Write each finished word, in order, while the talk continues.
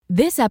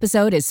This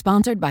episode is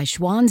sponsored by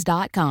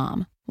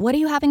Schwans.com. What are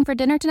you having for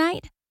dinner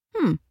tonight?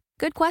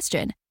 Good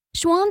question.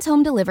 Schwann's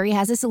Home Delivery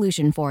has a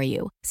solution for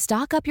you.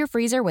 Stock up your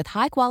freezer with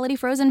high-quality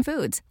frozen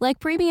foods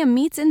like premium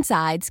meats and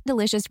sides,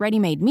 delicious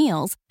ready-made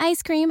meals,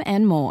 ice cream,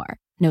 and more.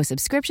 No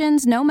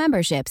subscriptions, no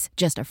memberships,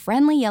 just a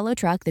friendly yellow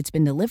truck that's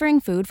been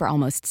delivering food for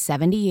almost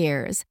 70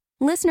 years.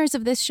 Listeners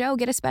of this show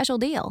get a special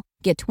deal.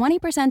 Get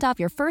 20% off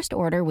your first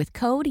order with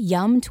code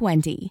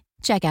YUM20.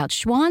 Check out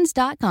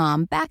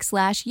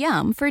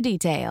schwans.com/YUM for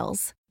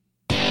details.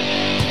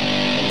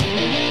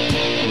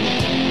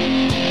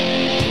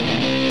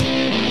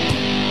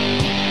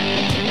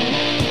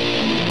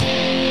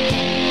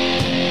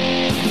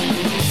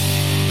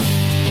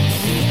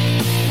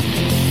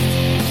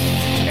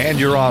 And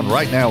you're on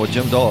right now with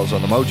Jim Dawes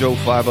on the Mojo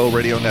 50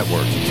 Radio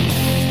Network.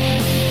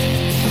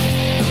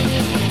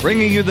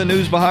 Bringing you the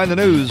news behind the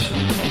news,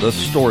 the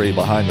story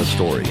behind the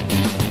story.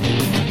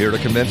 Here to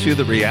convince you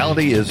that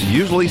reality is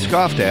usually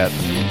scoffed at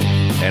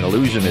and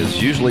illusion is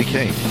usually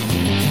king.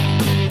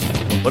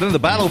 But in the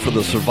battle for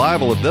the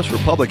survival of this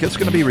republic, it's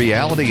going to be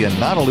reality and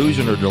not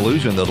illusion or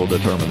delusion that'll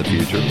determine the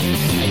future.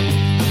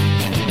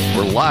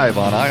 We're live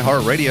on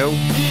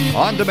iHeartRadio,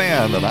 on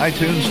demand on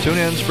iTunes,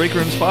 TuneIn,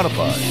 Spreaker, and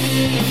Spotify.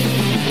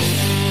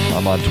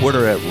 I'm on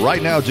Twitter at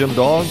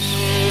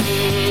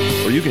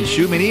RightNowJimDawes, or you can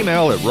shoot me an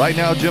email at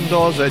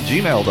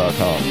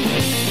rightnowjimdawes@gmail.com.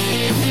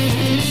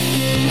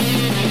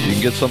 You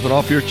can get something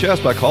off your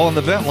chest by calling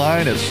the vent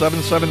line at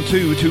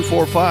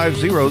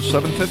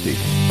 772-245-0750.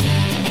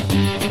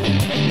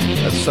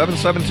 That's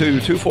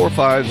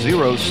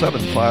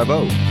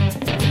 772-245-0750.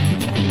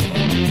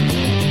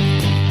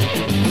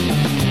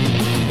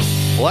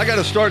 Well, I got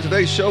to start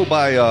today's show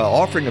by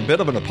offering a bit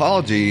of an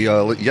apology.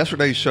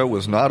 Yesterday's show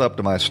was not up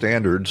to my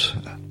standards.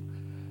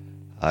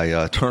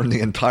 I turned the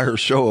entire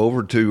show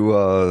over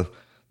to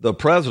the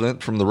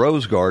president from the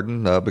Rose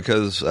Garden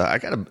because I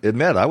got to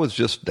admit, I was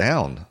just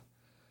down.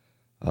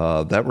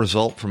 That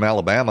result from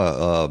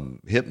Alabama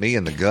hit me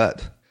in the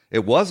gut.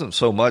 It wasn't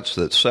so much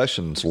that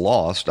Sessions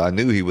lost. I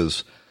knew he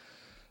was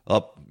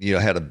up,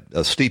 had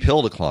a steep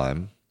hill to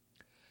climb,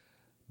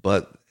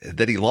 but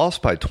that he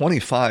lost by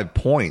 25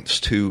 points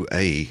to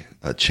a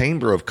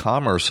Chamber of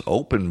Commerce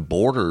open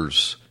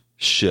borders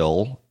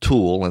shill,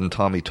 Tool, and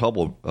Tommy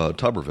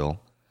Tuberville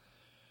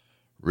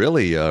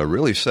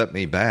really set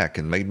me back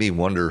and made me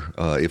wonder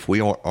if we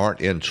aren't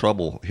in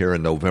trouble here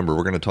in November.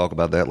 We're going to talk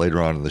about that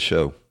later on in the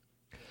show.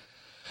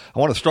 I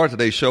want to start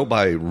today's show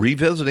by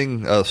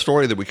revisiting a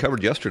story that we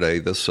covered yesterday,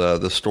 this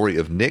story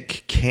of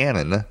Nick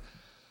Cannon,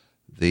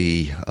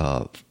 the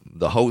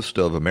host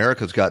of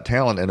America's Got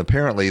Talent, and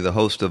apparently the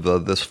host of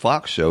this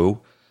Fox show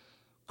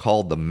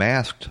called The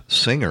Masked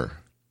Singer,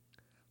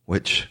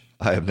 which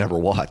I have never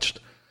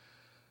watched.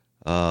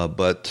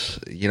 But,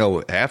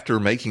 after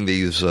making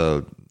these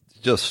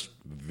just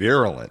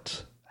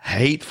virulent,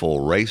 hateful,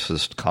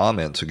 racist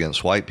comments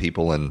against white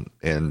people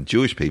and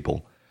Jewish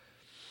people,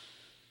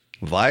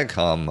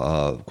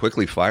 Viacom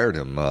quickly fired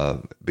him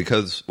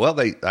because,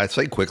 I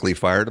say quickly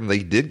fired him.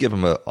 They did give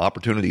him an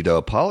opportunity to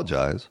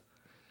apologize.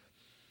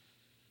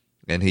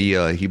 And he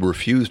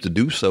refused to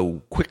do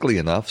so quickly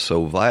enough.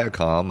 So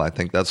Viacom, I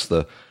think that's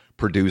the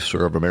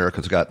producer of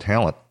America's Got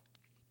Talent,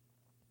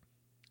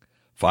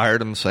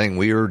 fired him, saying,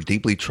 "We are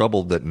deeply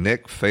troubled that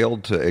Nick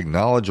failed to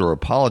acknowledge or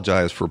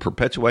apologize for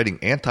perpetuating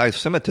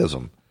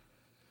anti-Semitism,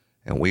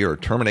 and we are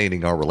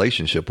terminating our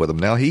relationship with him."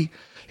 Now, he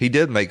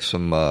did make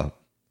some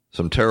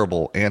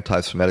terrible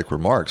anti-Semitic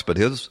remarks, but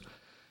his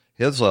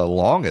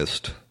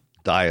longest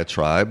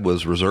diatribe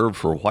was reserved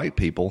for white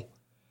people.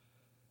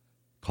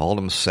 Called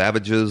them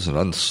savages and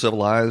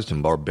uncivilized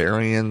and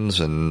barbarians,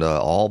 and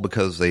all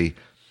because they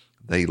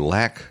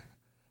lack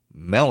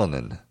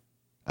melanin.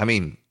 I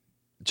mean,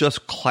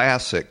 just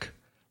classic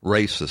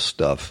racist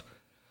stuff.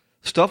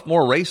 Stuff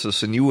more racist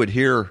than you would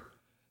hear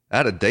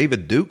out of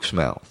David Duke's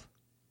mouth.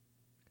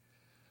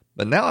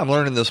 But now I'm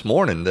learning this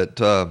morning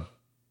that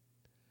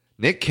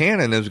Nick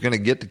Cannon is going to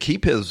get to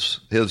keep his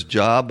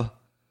job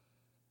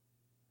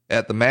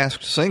at The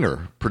Masked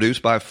Singer,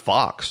 produced by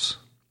Fox.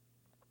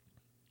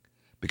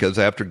 Because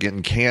after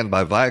getting canned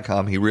by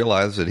Viacom, he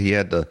realized that he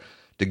had to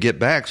get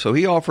back. So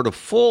he offered a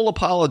full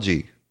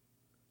apology,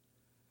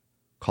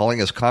 calling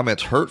his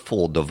comments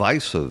hurtful,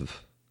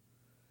 divisive,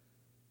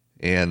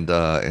 and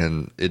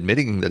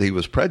admitting that he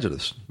was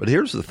prejudiced. But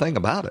here's the thing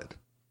about it.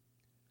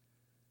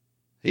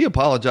 He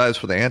apologized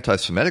for the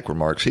anti-Semitic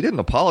remarks. He didn't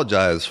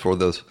apologize for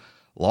this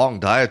long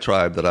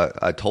diatribe that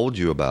I told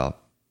you about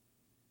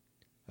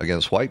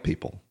against white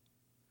people.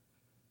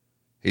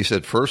 He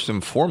said, "First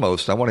and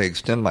foremost, I want to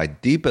extend my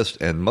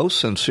deepest and most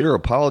sincere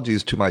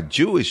apologies to my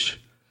Jewish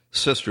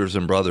sisters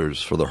and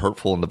brothers for the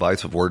hurtful and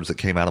divisive words that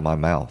came out of my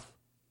mouth."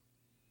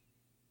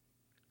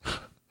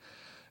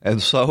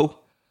 And so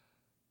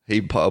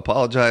he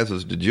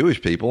apologizes to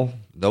Jewish people.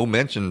 No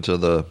mention to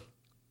the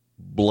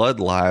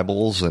blood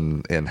libels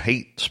and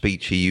hate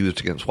speech he used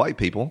against white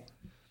people.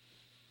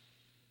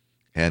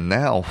 And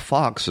now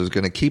Fox is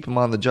going to keep him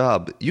on the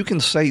job. You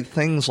can say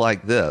things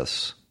like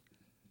this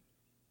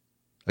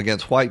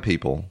against white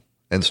people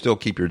and still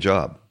keep your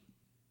job.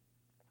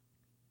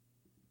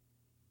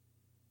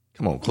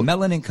 Come on.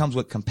 Melanin comes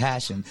with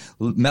compassion.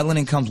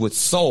 Melanin comes with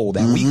soul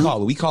that we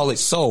call it. We call it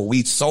soul.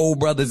 We soul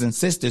brothers and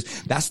sisters.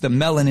 That's the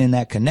melanin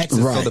that connects us.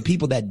 Right. So the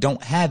people that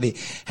don't have it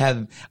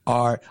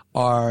are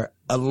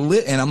a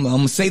little, and I'm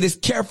going to say this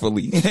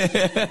carefully,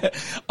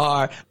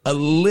 are a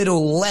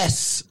little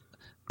less.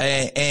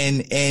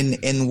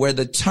 And where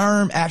the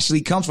term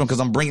actually comes from, because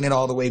I'm bringing it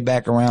all the way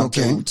back around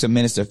to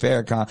Minister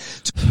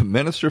Farrakhan.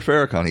 Minister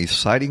Farrakhan. He's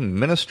citing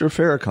Minister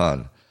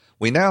Farrakhan.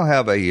 We now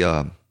have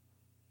a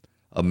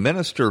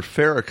Minister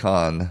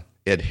Farrakhan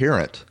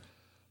adherent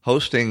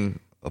hosting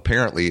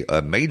apparently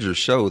a major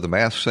show, The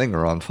Masked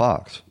Singer, on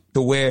Fox.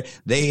 To where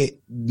they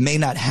may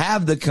not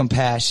have the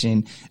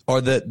compassion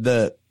or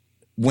the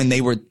when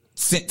they were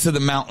sent to the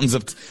mountains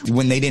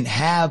when they didn't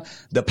have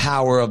the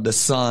power of the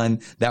sun,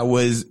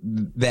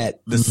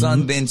 that the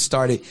sun then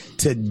started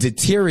to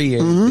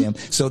deteriorate them.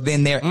 So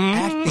then they're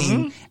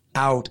acting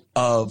out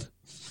of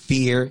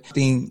fear,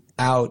 acting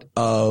out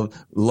of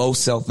low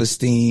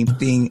self-esteem,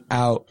 acting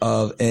out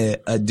of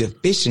a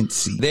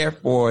deficiency.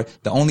 Therefore,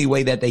 the only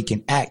way that they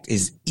can act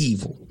is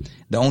evil.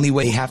 The only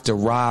way they have to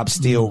rob,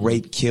 steal,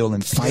 rape, kill,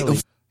 and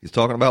fight. He's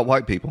talking about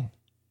white people.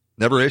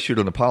 Never issued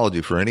an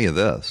apology for any of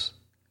this.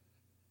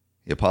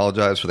 He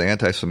apologized for the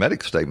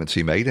anti-Semitic statements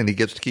he made, and he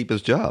gets to keep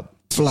his job.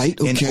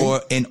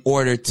 In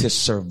order to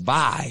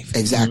survive.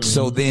 Exactly.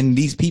 So then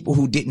these people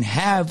who didn't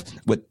have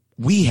what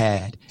we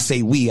had,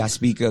 I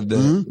speak of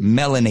the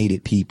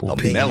melanated people,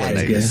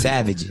 the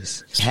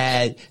savages,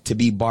 had to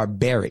be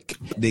barbaric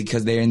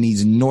because they're in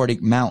these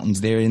Nordic mountains.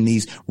 They're in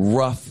these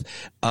rough,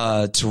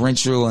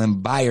 torrential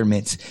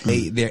environments.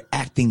 They're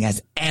acting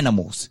as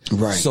animals.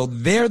 Right. So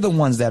they're the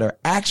ones that are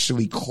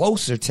actually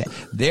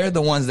they're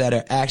the ones that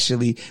are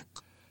actually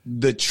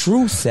the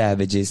true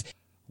savages.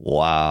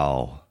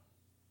 Wow.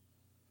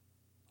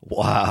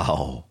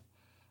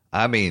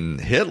 I mean,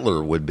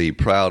 Hitler would be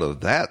proud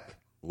of that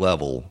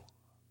level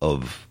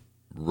of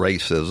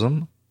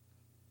racism.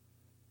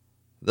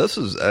 This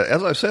is,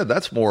 as I said,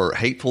 that's more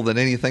hateful than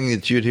anything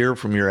that you'd hear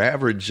from your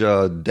average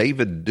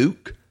David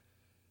Duke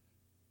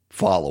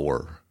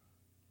follower.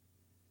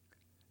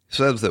 He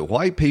says that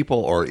white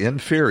people are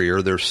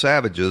inferior, they're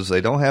savages, they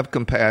don't have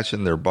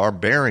compassion, they're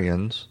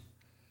barbarians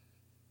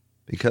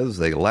because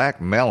they lack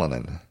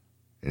melanin,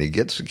 and he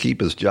gets to keep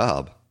his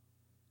job.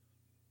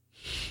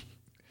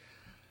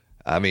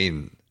 I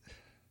mean,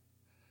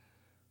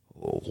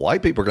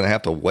 white people are going to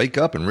have to wake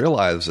up and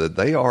realize that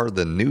they are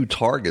the new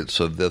targets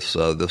of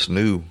this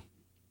new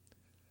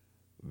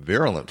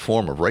virulent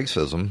form of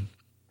racism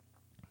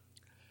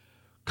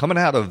coming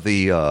out of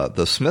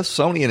the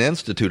Smithsonian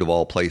Institute of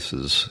all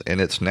places and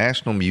its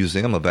National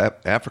Museum of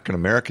African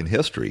American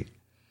History.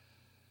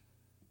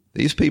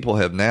 These people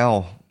have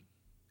now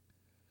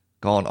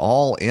gone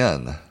all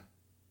in.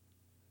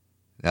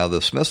 Now,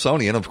 the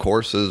Smithsonian, of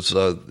course, is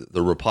the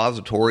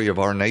repository of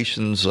our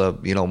nation's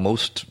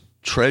most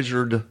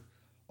treasured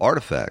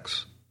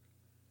artifacts.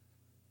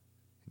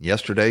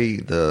 Yesterday,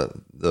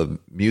 the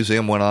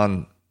museum went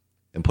on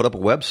and put up a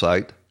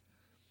website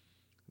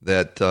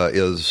that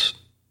is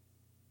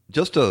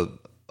just a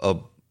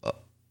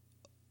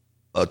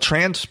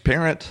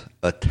transparent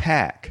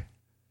attack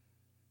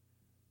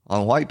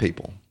on white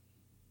people.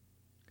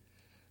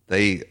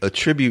 They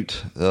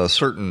attribute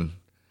certain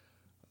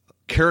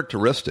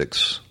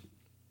characteristics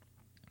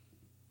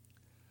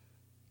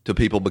to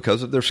people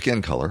because of their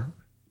skin color.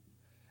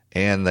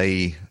 And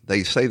they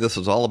say this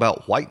is all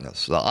about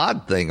whiteness. The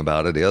odd thing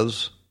about it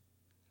is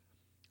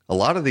a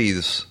lot of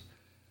these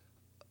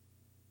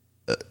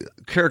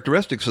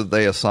characteristics that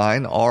they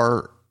assign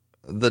are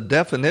the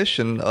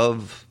definition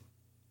of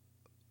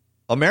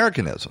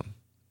Americanism.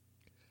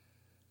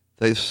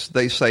 They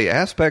say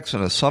aspects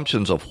and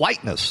assumptions of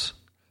whiteness.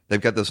 They've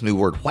got this new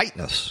word,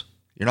 whiteness.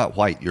 You're not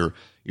white. You're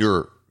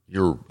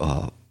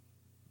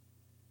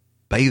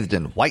bathed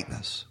in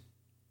whiteness.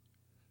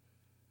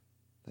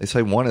 They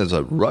say one is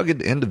a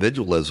rugged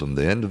individualism.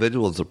 The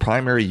individual is the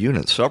primary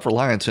unit.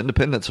 Self-reliance,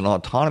 independence, and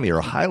autonomy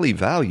are highly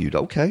valued.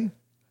 Okay,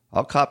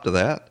 I'll cop to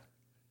that.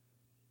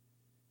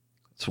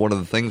 It's one of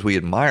the things we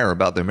admire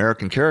about the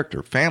American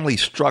character. Family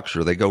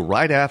structure. They go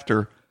right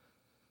after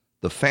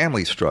the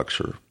family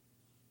structure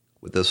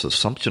with this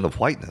assumption of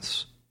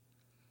whiteness.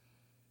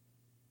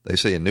 They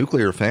say a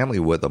nuclear family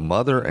with a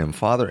mother and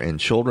father and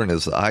children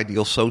is the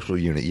ideal social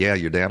unit. Yeah,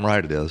 you're damn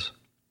right it is.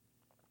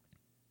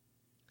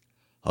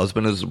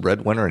 Husband is the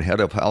breadwinner and head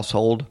of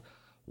household.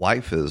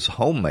 Wife is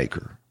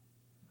homemaker.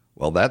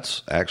 Well,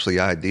 that's actually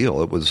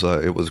ideal. It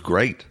was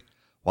great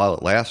while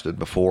it lasted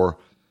before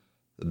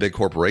the big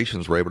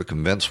corporations were able to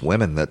convince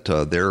women that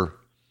their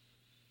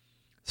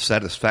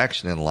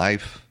satisfaction in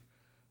life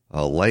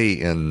lay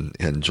in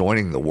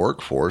joining the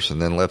workforce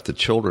and then left the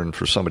children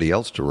for somebody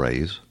else to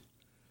raise.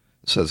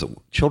 It says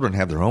that children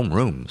have their own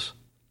rooms.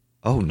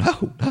 Oh,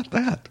 no, not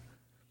that.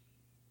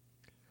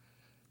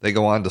 They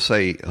go on to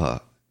say,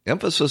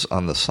 emphasis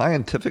on the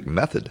scientific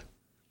method,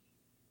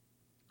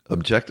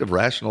 objective,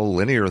 rational,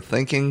 linear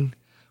thinking,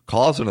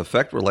 cause and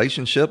effect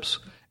relationships,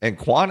 and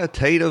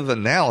quantitative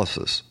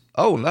analysis.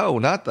 Oh, no,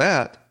 not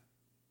that.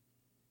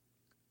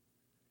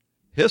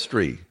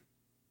 History,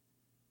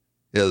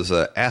 is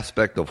an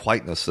aspect of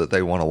whiteness that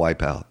they want to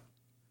wipe out.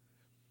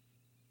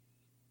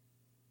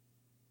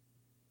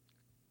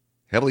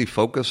 Heavily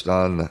focused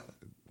on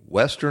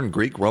Western,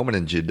 Greek, Roman,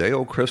 and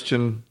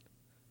Judeo-Christian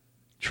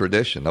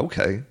tradition.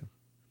 Okay.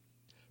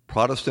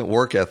 Protestant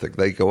work ethic.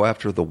 They go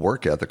after the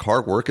work ethic.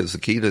 Hard work is the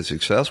key to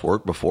success.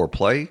 Work before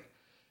play.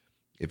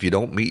 If you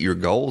don't meet your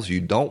goals,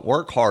 you don't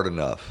work hard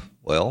enough.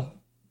 Well,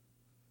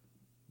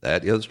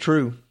 that is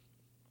true.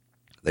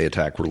 They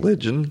attack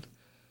religion.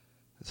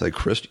 They say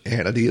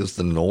Christianity is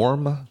the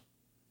norm.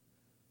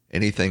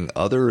 Anything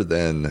other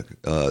than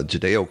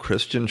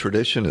Judeo-Christian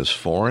tradition is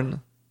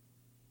foreign.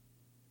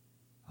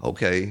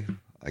 Okay,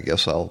 I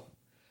guess I'll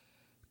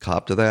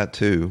cop to that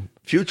too.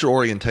 Future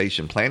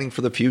orientation, planning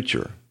for the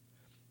future.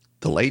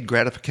 Delayed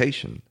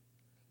gratification.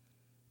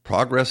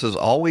 Progress is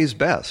always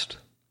best.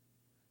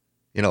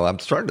 You know, I'm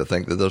starting to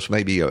think that this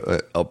may be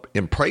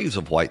in praise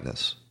of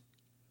whiteness.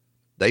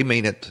 They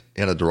mean it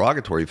in a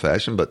derogatory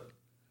fashion, but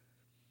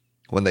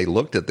when they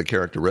looked at the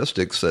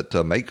characteristics that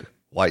make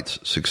whites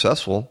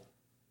successful,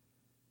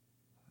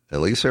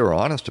 at least they were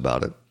honest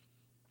about it.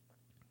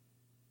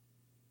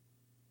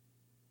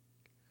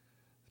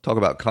 Talk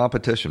about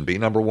competition, be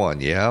number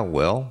one. Yeah,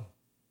 well,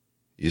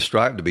 you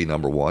strive to be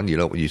number one. You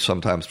know, you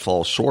sometimes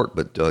fall short,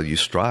 but you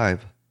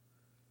strive.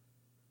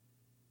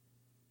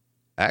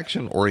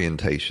 Action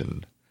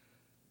orientation.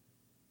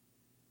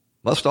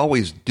 Must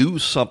always do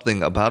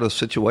something about a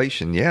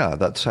situation. Yeah,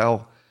 that's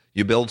how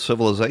you build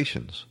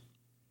civilizations.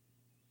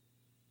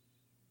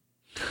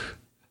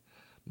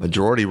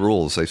 Majority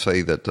rules. They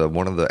say that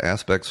one of the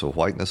aspects of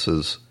whiteness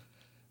is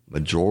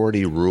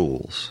majority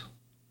rules.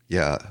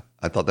 Yeah,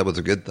 I thought that was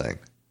a good thing.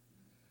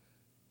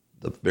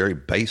 The very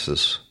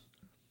basis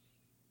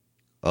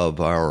of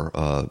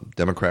our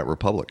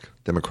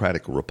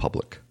democratic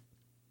republic.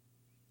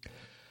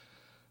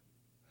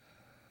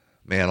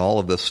 Man, all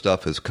of this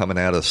stuff is coming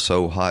at us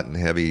so hot and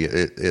heavy,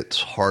 it's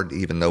hard to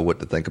even know what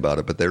to think about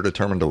it. But they're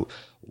determined to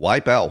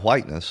wipe out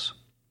whiteness,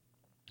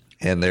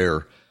 and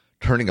they're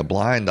turning a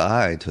blind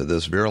eye to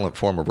this virulent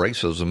form of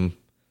racism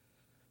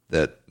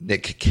that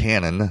Nick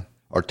Cannon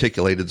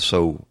articulated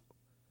so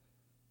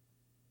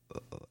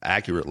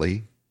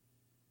accurately.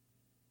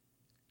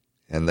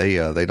 And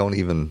they don't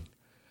even,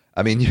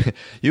 I mean,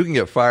 you can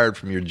get fired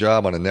from your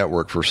job on a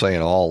network for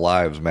saying all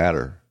lives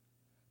matter.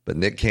 But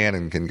Nick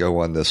Cannon can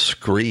go on this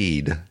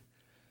screed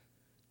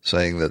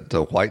saying that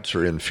the whites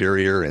are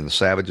inferior and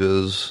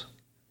savages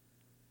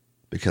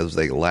because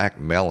they lack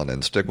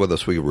melanin. Stick with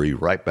us. We'll be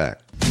right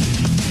back.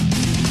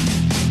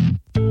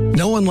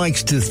 No one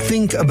likes to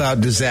think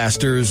about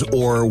disasters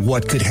or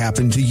what could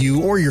happen to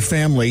you or your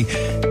family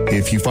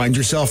if you find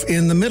yourself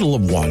in the middle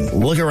of one.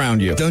 Look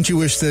around you. Don't you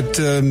wish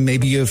that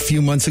maybe a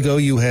few months ago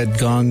you had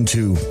gone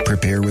to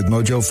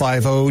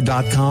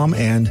preparewithmojo50.com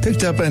and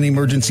picked up an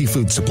emergency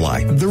food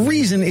supply? The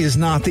reason is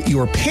not that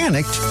you're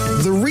panicked.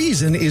 The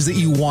reason is that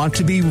you want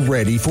to be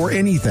ready for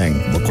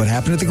anything. Look what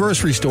happened at the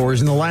grocery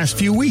stores in the last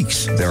few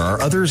weeks. There are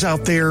others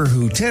out there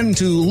who tend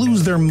to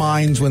lose their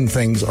minds when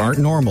things aren't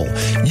normal.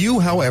 You,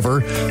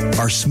 however,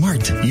 are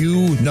smart.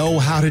 You know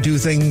how to do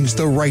things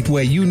the right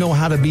way. You know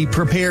how to be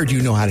prepared.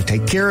 You know how to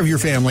take care of your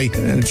family,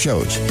 and it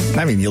shows.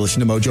 I mean, you listen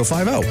to Mojo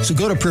 50. So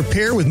go to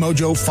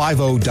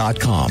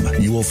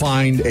preparewithmojo50.com. You will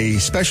find a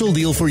special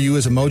deal for you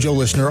as a Mojo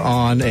listener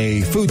on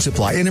a food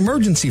supply, an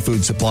emergency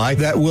food supply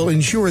that will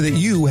ensure that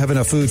you have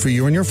enough food for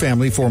you and your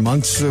family for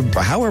months,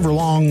 however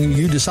long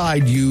you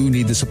decide you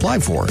need the supply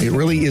for. It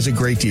really is a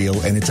great deal,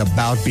 and it's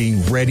about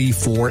being ready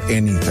for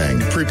anything.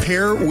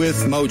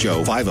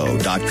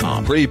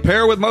 Preparewithmojo50.com.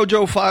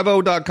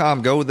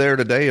 Preparewithmojo50.com. Go there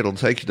today. It'll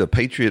take you to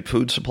Patriot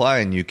Food Supply,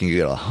 and you can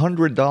get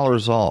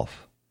 $100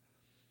 off.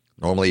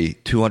 Normally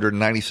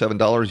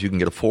 $297. You can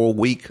get a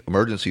 4-week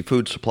emergency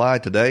food supply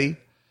today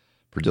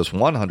for just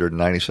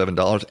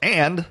 $197,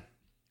 and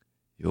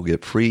you'll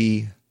get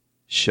free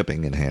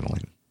shipping and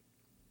handling.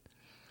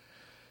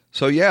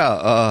 So,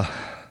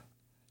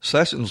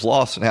 Sessions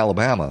lost in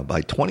Alabama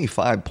by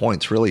 25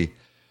 points. Really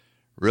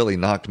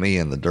knocked me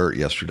in the dirt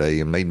yesterday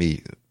and made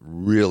me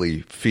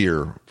really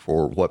fear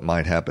for what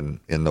might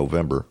happen in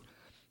November,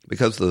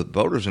 because the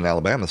voters in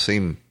Alabama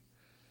seem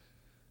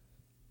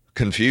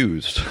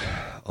confused,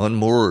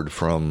 unmoored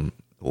from,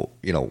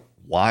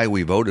 why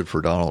we voted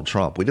for Donald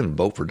Trump. We didn't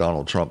vote for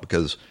Donald Trump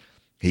because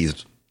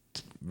he's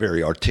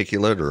very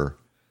articulate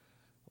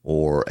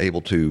or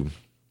able to,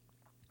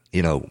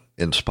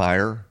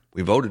 inspire.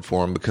 We voted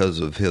for him because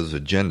of his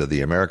agenda,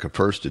 the America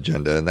First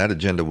agenda, and that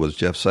agenda was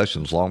Jeff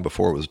Sessions long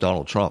before it was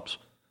Donald Trump's.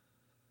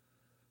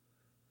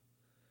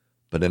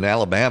 But in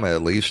Alabama,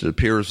 at least, it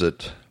appears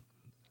that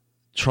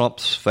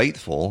Trump's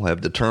faithful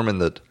have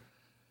determined that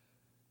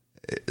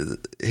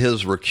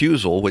his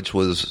recusal, which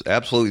was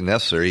absolutely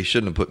necessary, he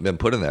shouldn't have been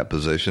put in that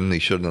position. He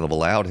shouldn't have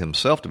allowed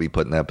himself to be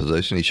put in that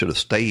position. He should have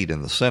stayed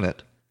in the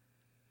Senate.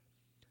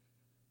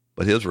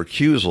 But his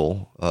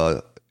recusal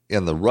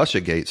in the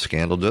Russiagate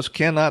scandal just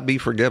cannot be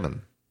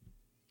forgiven.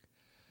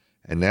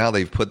 And now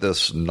they've put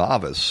this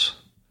novice,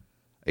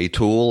 a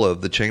tool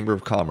of the Chamber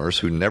of Commerce,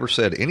 who never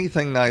said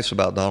anything nice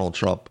about Donald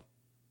Trump,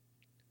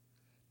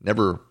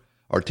 never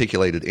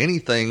articulated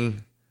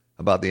anything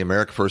about the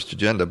America First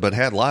agenda, but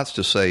had lots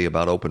to say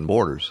about open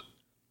borders.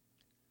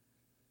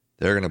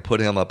 They're going to put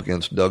him up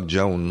against Doug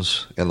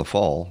Jones in the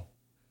fall.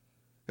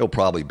 He'll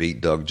probably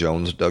beat Doug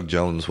Jones. Doug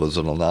Jones was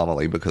an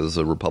anomaly because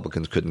the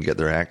Republicans couldn't get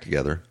their act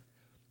together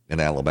in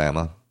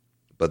Alabama.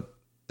 But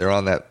they're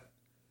on that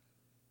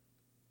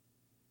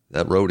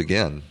road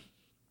again.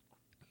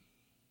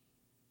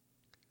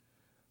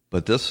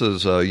 But this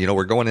is,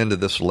 we're going into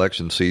this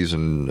election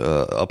season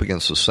up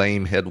against the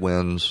same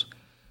headwinds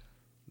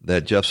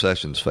that Jeff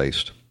Sessions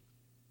faced.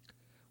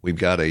 We've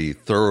got a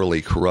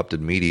thoroughly corrupted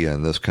media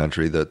in this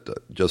country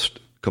that just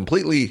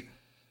completely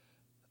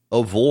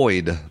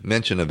avoid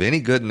mention of any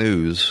good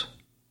news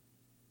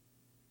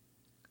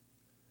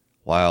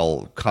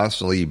while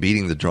constantly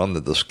beating the drum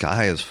that the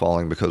sky is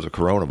falling because of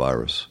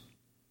coronavirus.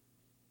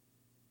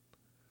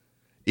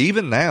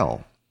 Even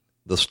now,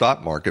 the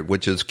stock market,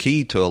 which is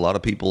key to a lot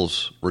of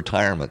people's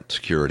retirement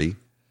security,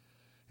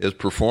 is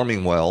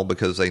performing well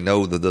because they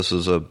know that this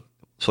is a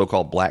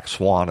so-called black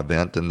swan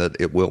event and that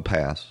it will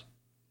pass.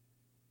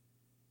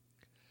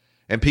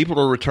 And people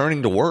are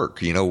returning to work.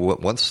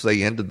 Once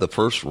they ended the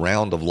first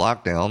round of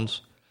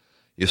lockdowns,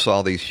 you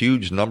saw these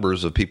huge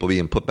numbers of people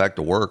being put back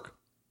to work.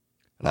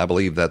 And I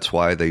believe that's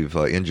why they've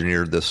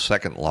engineered this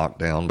second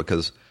lockdown,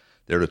 because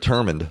they're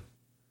determined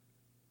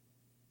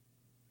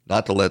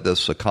not to let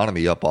this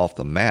economy up off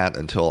the mat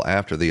until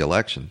after the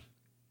election,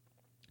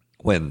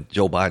 when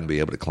Joe Biden will be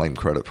able to claim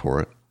credit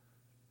for it.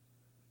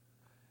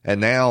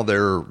 And now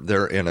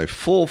they're in a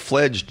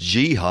full-fledged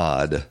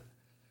jihad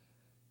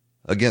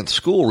against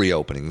school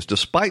reopenings,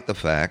 despite the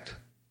fact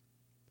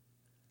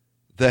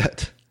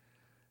that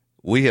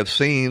we have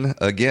seen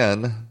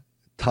again,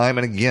 time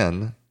and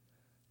again,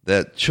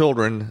 that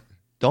children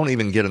don't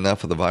even get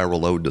enough of the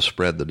viral load to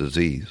spread the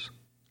disease.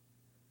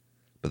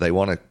 But they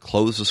want to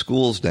close the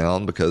schools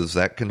down because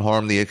that can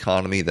harm the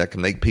economy, that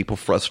can make people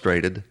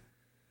frustrated.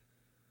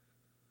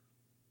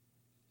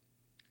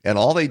 And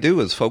all they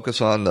do is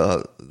focus on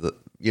the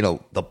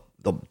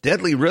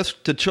deadly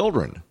risk to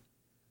children.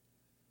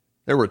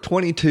 There were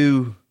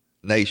 22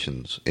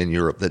 nations in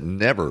Europe that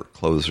never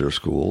closed their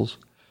schools.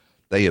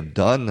 They have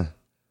done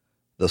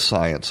the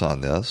science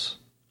on this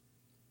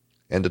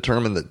and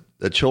determined that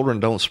the children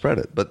don't spread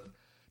it. But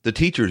the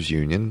teachers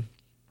union,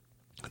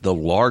 the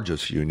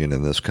largest union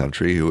in this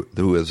country,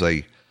 who is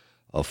a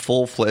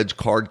full-fledged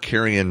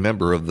card-carrying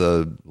member of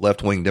the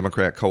left-wing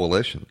Democrat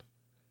coalition,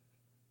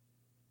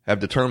 have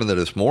determined that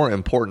it's more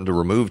important to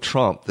remove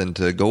Trump than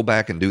to go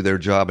back and do their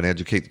job and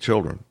educate the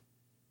children.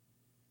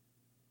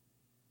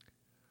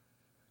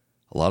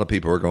 A lot of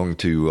people are going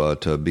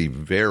to be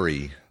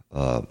very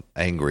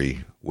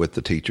angry with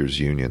the teachers'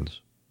 unions.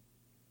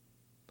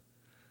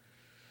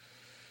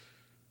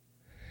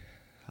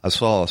 I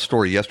saw a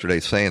story yesterday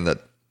saying that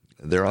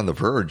they're on the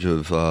verge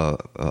of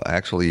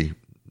actually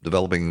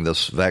developing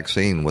this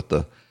vaccine with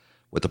the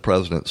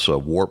president's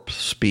warp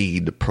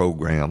speed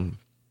program.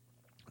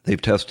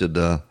 They've tested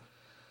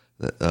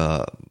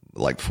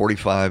like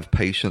 45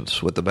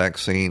 patients with the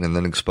vaccine and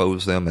then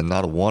exposed them, and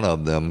not one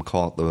of them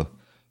caught the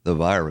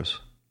virus.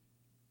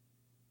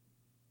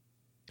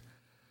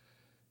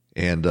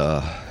 And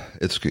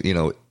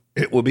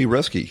it will be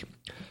risky.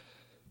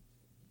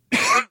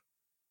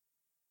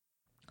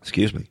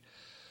 Excuse me.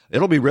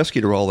 It'll be risky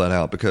to roll that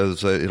out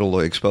because it'll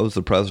expose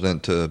the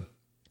president to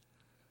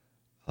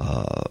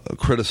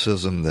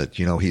criticism that,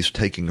 he's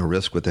taking a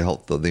risk with the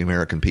health of the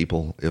American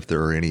people if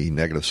there are any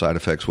negative side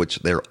effects, which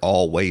there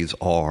always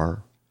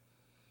are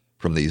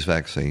from these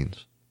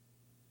vaccines.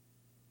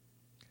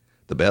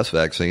 The best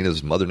vaccine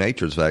is Mother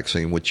Nature's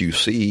vaccine, which you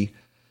see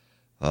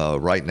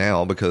right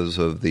now because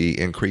of the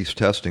increased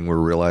testing. We're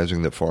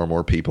realizing that far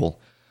more people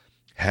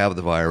have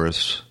the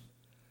virus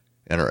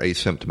and are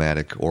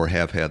asymptomatic or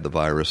have had the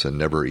virus and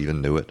never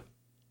even knew it.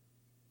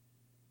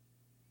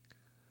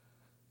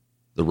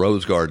 The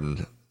Rose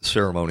Garden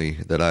ceremony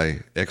that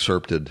I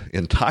excerpted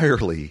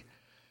entirely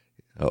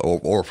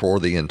or for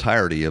the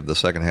entirety of the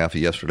second half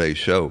of yesterday's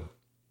show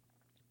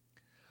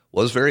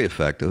was very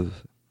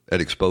effective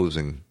at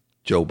exposing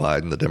Joe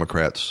Biden, the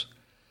Democrats'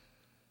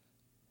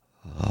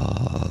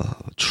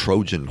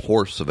 Trojan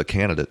horse of a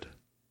candidate.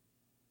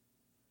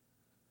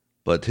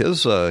 But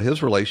his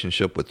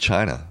relationship with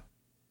China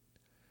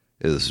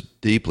is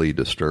deeply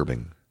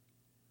disturbing.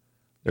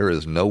 There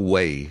is no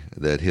way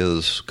that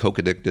his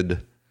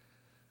coke-addicted,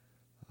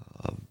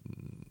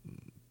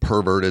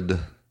 perverted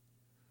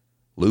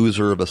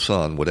loser of a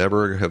son would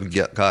ever have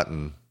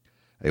gotten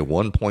a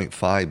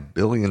 $1.5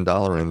 billion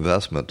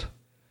investment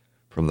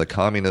from the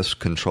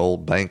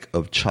communist-controlled Bank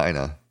of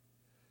China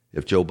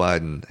if Joe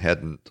Biden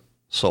hadn't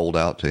sold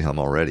out to him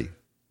already.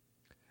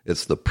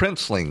 It's the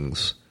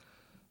princelings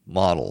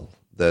model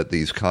that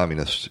these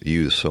communists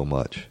use so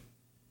much.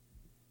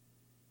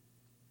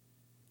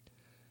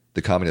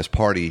 The Communist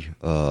Party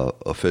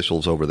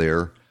officials over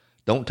there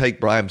don't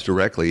take bribes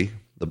directly.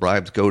 The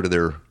bribes go to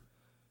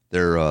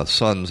their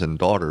sons and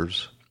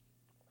daughters,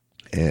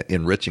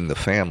 enriching the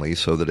family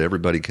so that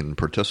everybody can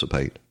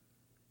participate.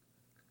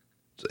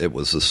 It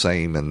was the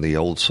same in the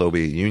old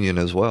Soviet Union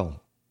as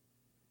well.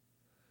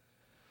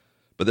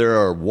 But there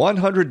are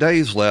 100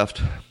 days left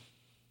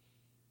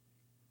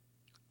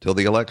till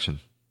the election.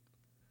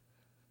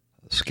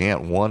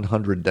 Scant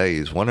 100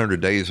 days.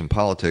 100 days in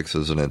politics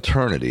is an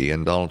eternity,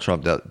 and Donald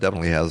Trump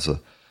definitely has the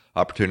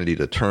opportunity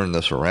to turn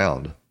this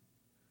around.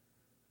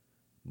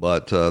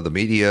 But the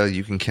media,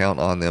 you can count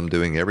on them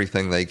doing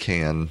everything they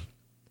can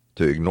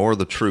to ignore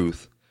the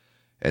truth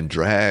and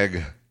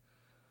drag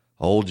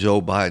old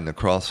Joe Biden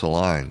across the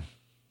line.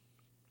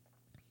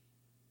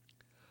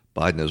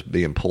 Biden is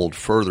being pulled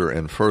further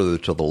and further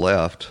to the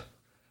left,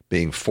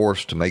 being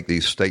forced to make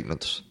these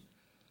statements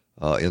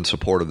in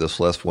support of this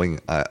left-wing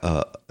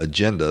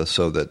agenda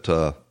so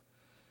that,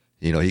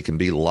 he can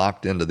be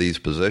locked into these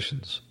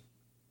positions.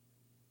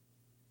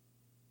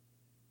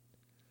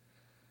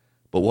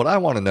 But what I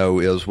want to know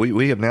is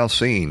we have now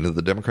seen that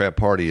the Democrat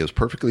Party is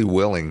perfectly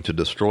willing to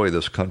destroy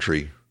this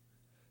country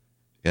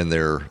in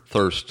their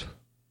thirst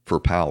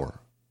for power.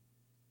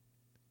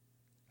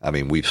 I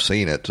mean, we've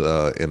seen it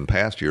in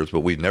past years,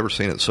 but we've never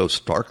seen it so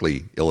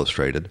starkly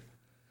illustrated.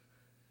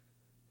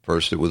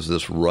 First, it was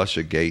this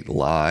Russiagate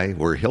lie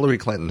where Hillary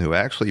Clinton, who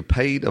actually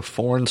paid a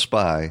foreign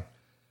spy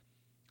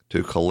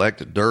to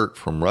collect dirt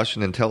from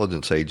Russian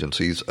intelligence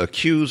agencies,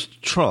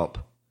 accused Trump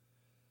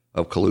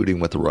of colluding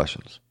with the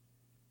Russians.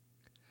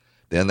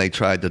 Then they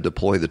tried to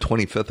deploy the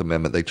 25th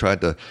Amendment. They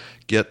tried to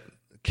get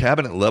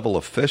cabinet-level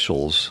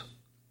officials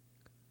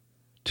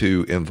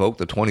to invoke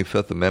the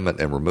 25th Amendment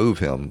and remove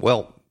him.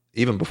 Well,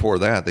 even before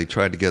that, they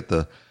tried to get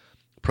the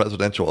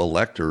presidential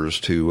electors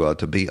to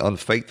be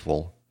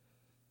unfaithful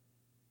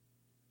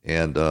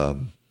and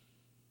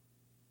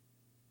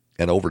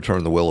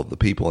overturn the will of the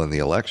people in the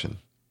election.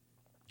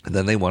 And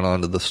then they went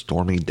on to the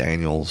Stormy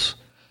Daniels,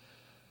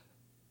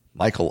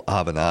 Michael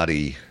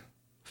Avenatti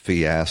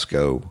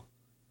fiasco.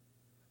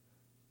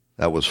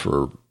 That was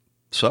for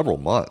several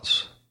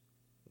months.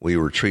 We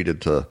were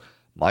treated to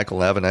Michael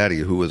Avenatti,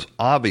 who was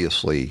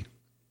obviously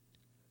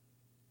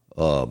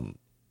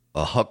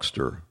a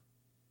huckster.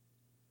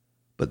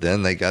 But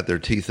then they got their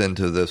teeth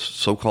into this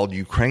so-called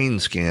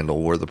Ukraine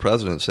scandal where the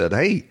president said,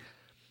 hey,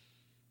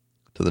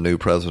 to the new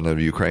president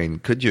of Ukraine,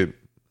 could you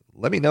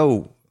let me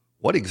know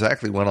what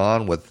exactly went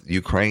on with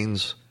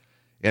Ukraine's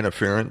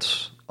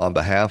interference on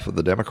behalf of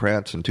the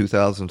Democrats in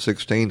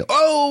 2016?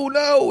 Oh,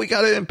 no, we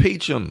got to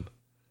impeach him.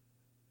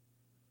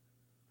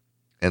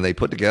 And they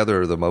put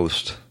together the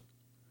most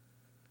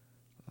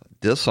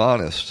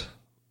dishonest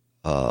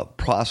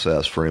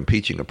process for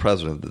impeaching a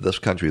president that this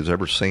country has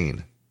ever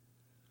seen.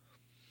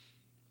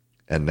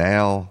 And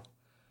now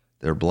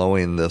they're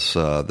blowing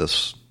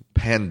this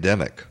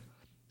pandemic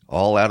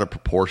all out of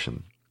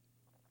proportion.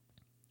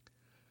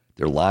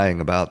 They're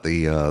lying about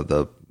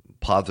the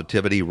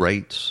positivity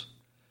rates.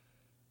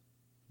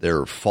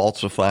 They're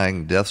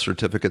falsifying death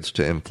certificates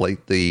to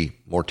inflate the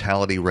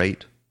mortality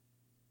rate.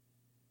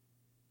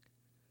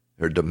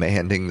 They're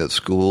demanding that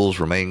schools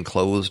remain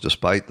closed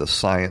despite the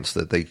science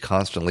that they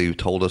constantly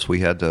told us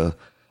we had to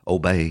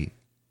obey.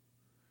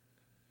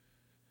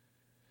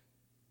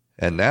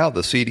 And now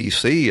the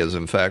CDC is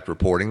in fact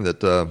reporting that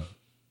the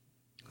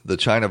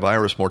China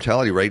virus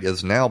mortality rate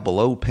is now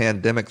below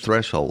pandemic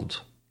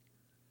thresholds.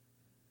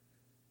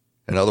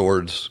 In other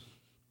words,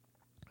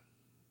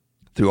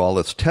 through all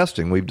this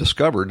testing, we've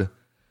discovered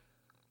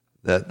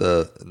that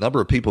the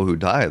number of people who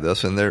die of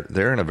this, and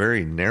they're in a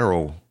very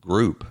narrow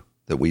group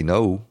that we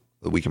know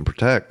that we can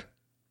protect.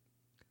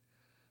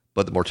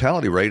 But the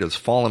mortality rate has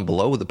fallen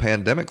below the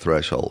pandemic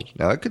threshold.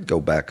 Now, it could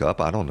go back up.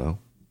 I don't know.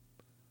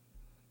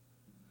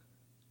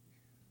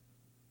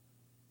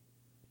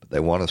 But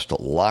they want us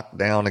to lock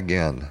down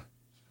again.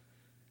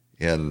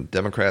 In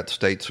Democrat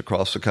states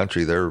across the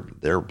country,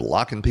 they're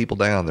locking people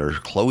down. They're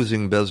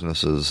closing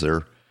businesses.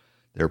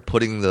 They're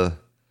putting the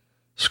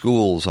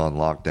schools on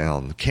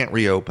lockdown. They can't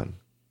reopen.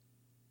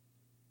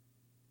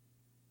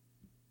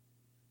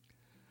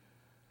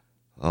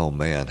 Oh,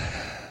 man.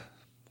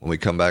 When we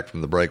come back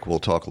from the break, we'll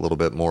talk a little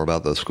bit more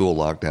about the school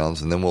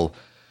lockdowns, and then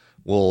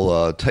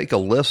we'll take a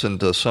listen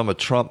to some of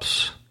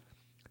Trump's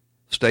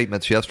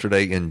statements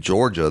yesterday in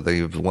Georgia.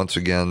 They've once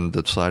again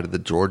decided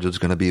that Georgia is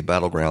going to be a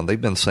battleground.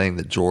 They've been saying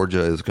that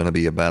Georgia is going to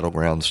be a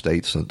battleground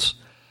state since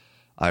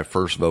I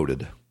first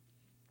voted.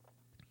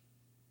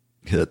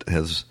 It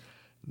has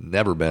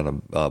never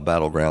been a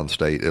battleground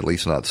state, at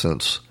least not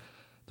since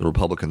the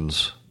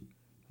Republicans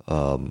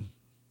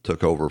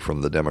took over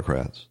from the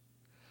Democrats.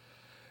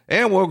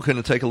 And we're going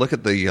to take a look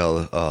at the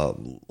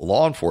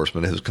law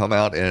enforcement has come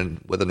out and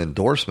with an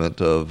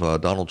endorsement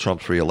of Donald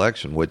Trump's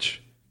reelection,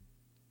 which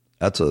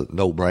that's a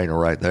no-brainer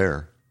right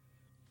there,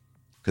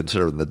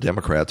 considering the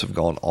Democrats have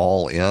gone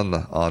all in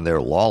on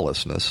their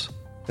lawlessness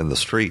in the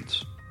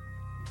streets.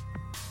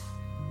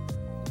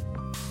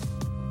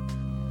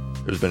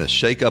 There's been a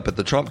shakeup at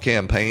the Trump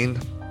campaign.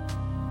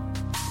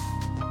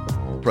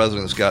 The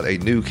president's got a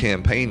new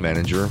campaign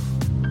manager,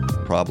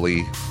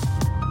 probably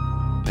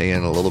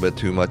paying a little bit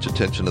too much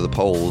attention to the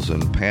polls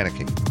and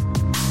panicking.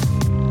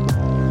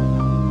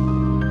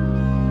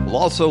 We'll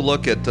also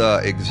look at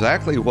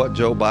exactly what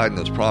Joe Biden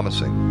is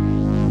promising.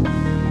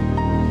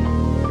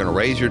 We're going to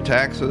raise your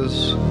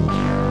taxes.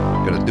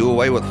 Going to do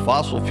away with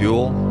fossil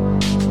fuel.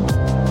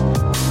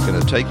 Going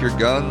to take your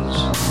guns.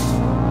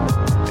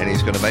 And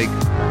he's going to make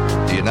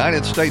the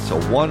United States a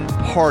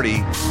one-party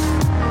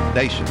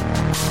nation.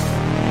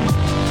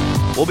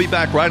 We'll be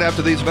back right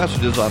after these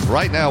messages on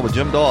Right Now with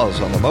Jim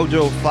Dawes on the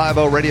Mojo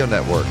 50 Radio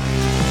Network.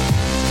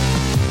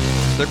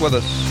 Stick with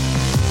us.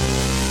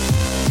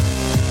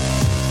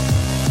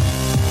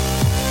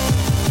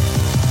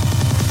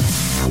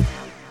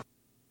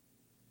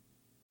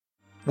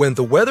 When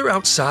the weather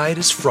outside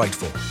is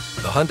frightful,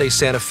 the Hyundai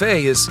Santa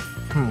Fe is,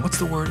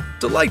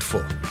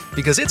 delightful.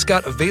 Because it's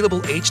got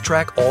available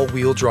H-Track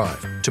all-wheel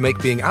drive to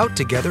make being out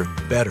together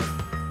better.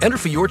 Enter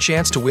for your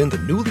chance to win the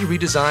newly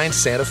redesigned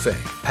Santa Fe,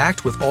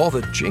 packed with all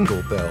the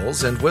jingle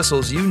bells and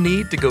whistles you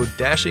need to go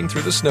dashing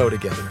through the snow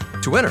together.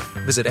 To enter,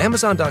 visit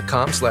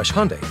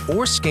Amazon.com/Hyundai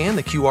or scan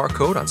the QR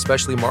code on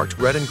specially marked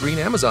red and green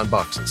Amazon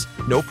boxes.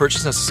 No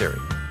purchase necessary.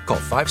 Call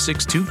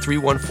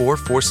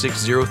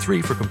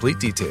 562-314-4603 for complete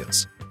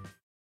details.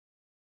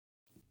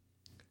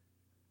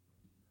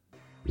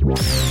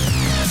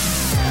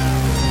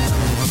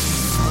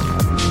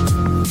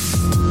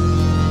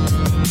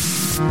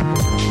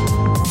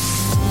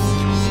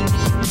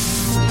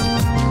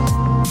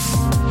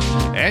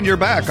 And you're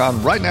back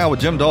on Right Now with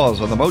Jim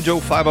Dawes on the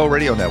Mojo 50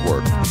 Radio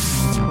Network.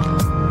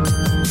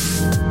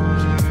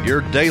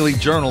 Your daily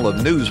journal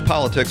of news,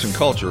 politics, and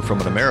culture from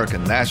an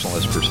American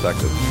nationalist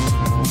perspective.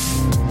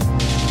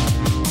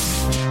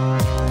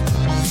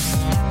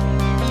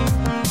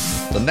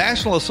 The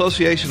National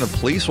Association of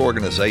Police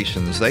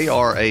Organizations, they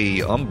are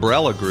a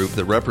umbrella group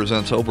that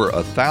represents over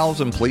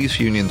 1,000 police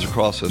unions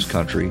across this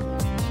country.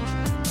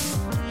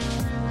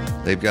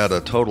 They've got a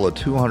total of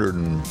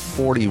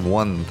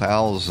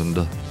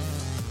 241,000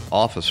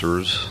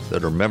 officers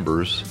that are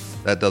members.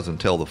 That doesn't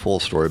tell the full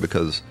story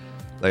because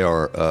they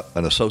are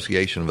an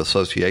association of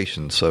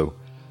associations, so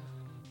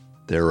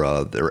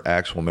their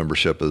actual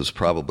membership is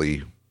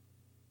probably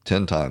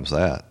 10 times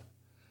that.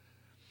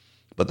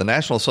 But the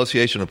National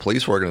Association of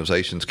Police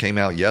Organizations came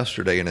out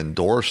yesterday and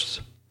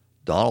endorsed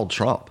Donald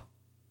Trump.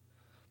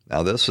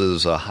 Now, this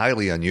is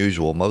highly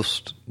unusual.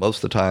 Most of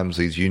the times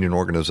these union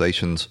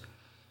organizations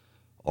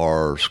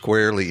are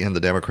squarely in the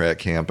Democrat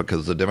camp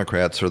because the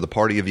Democrats are the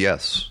party of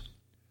yes.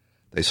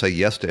 They say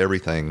yes to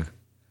everything,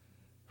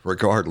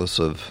 regardless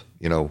of,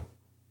 the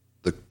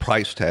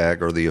price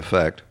tag or the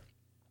effect.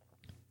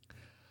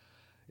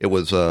 It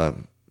was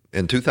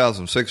in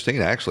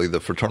 2016, actually, the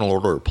Fraternal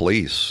Order of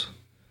Police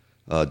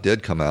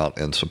did come out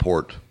and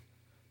support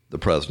the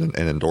president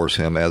and endorse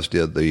him, as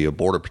did the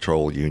Border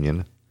Patrol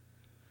Union.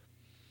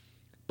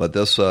 But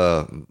this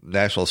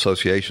National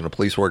Association of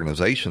Police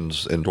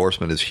Organizations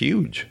endorsement is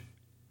huge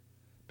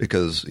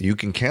because you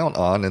can count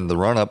on, in the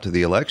run-up to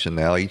the election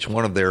now, each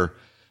one of their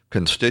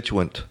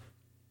constituent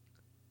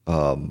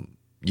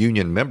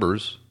union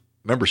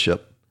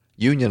membership,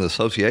 union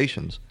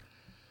associations,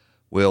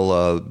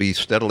 will be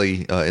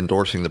steadily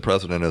endorsing the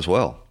president as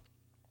well.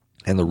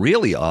 And the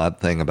really odd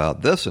thing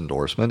about this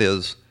endorsement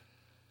is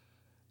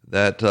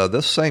that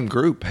this same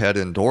group had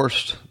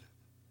endorsed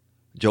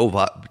Joe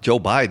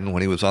Biden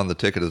when he was on the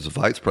ticket as the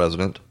vice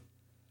president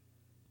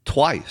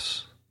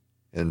twice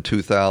in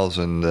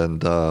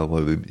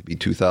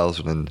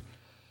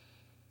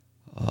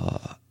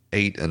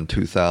 2008 and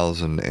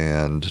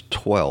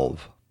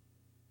 2012.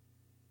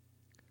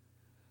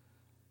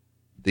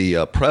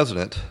 The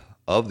president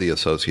of the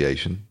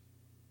association,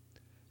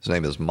 his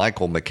name is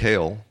Michael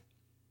McHale,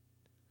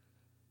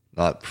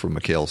 not from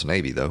McHale's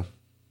Navy, though,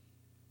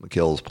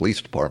 McHale's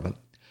Police Department,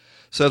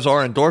 says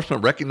our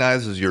endorsement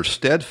recognizes your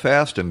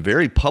steadfast and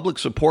very public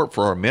support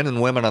for our men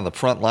and women on the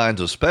front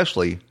lines,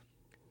 especially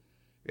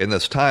in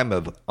this time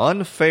of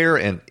unfair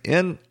and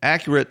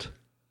inaccurate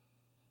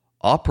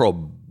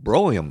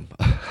opprobrium.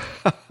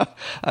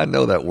 I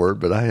know that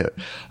word, but I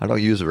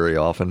don't use it very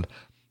often.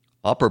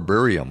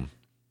 Opprobrium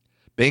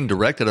being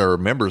directed at our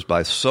members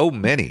by so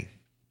many.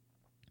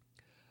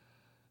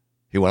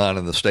 He went on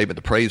in the statement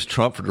to praise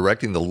Trump for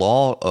directing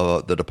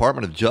the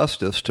Department of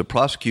Justice to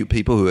prosecute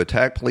people who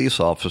attack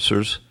police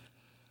officers,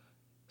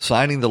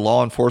 signing the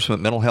Law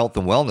Enforcement Mental Health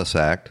and Wellness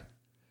Act,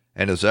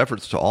 and his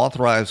efforts to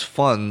authorize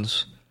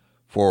funds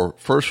for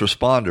first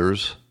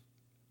responders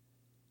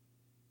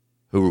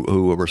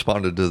who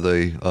responded to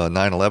the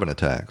 9/11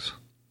 attacks.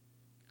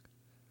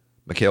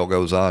 McHale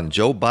goes on,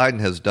 Joe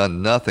Biden has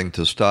done nothing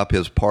to stop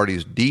his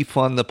party's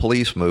defund the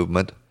police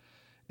movement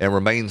and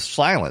remains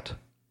silent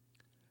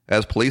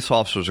as police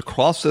officers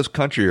across this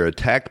country are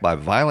attacked by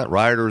violent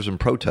rioters and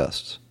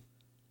protests.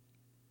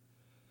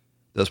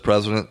 This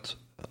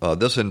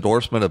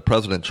endorsement of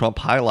President Trump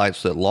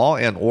highlights that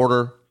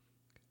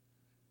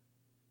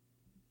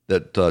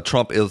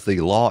Trump is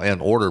the law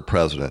and order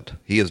president.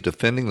 He is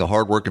defending the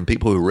hardworking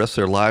people who risk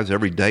their lives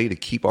every day to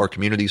keep our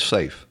communities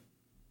safe.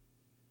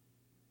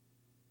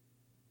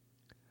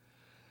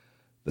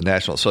 The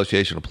National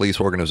Association of Police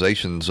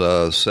Organizations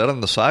sat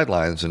on the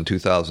sidelines in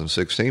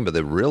 2016, but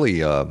the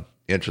really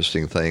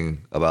interesting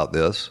thing about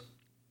this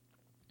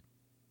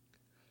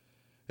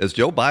is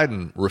Joe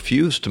Biden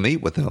refused to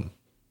meet with them.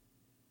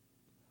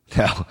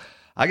 Now,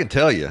 I can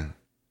tell you,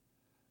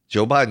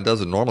 Joe Biden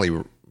doesn't normally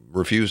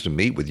refuse to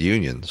meet with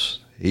unions.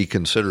 He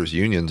considers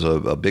unions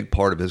a big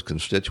part of his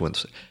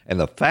constituents. And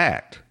the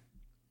fact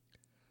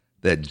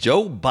that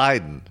Joe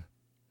Biden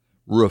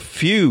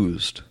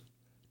refused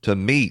to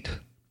meet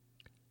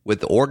with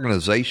the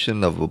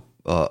organization of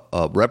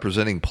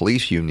representing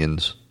police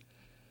unions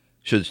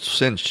should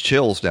send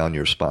chills down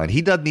your spine.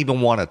 He doesn't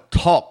even want to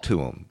talk to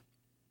them.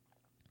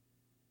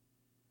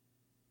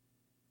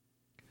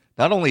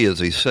 Not only is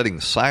he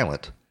sitting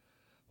silent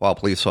while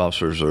police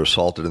officers are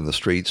assaulted in the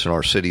streets and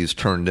our cities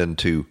turned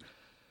into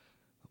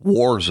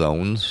war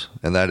zones,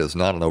 and that is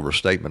not an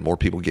overstatement. More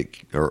people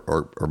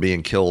are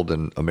being killed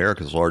in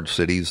America's large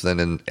cities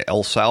than in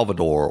El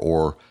Salvador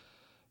or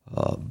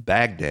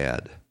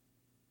Baghdad.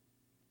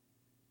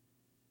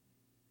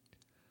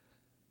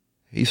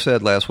 He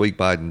said last week,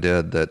 Biden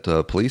did,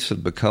 that police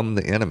had become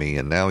the enemy,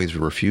 and now he's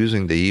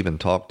refusing to even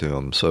talk to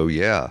them. So,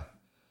 yeah,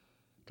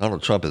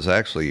 Donald Trump has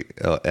actually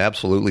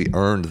absolutely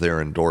earned their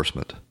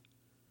endorsement.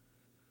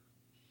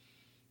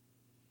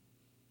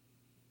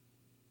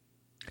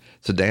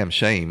 It's a damn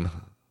shame,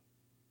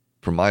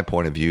 from my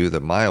point of view,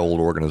 that my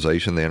old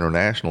organization, the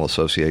International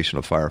Association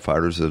of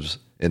Firefighters, has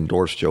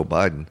endorsed Joe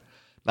Biden.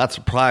 Not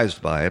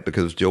surprised by it,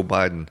 because Joe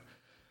Biden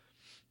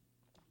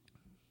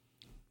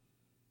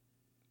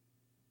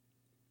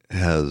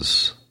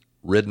has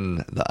ridden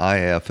the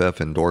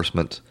IAFF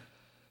endorsement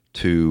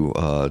to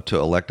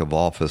elective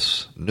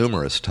office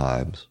numerous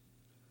times.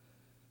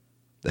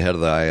 The head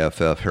of the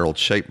IAFF, Harold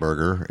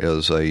Shapeberger,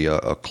 is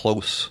a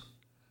close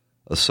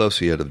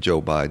associate of Joe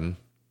Biden.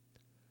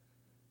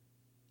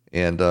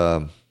 And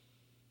I'm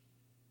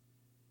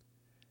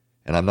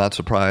not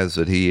surprised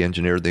that he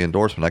engineered the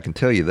endorsement. I can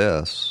tell you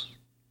this.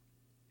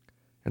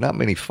 There are not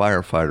many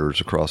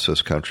firefighters across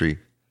this country,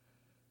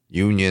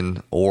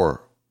 union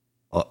or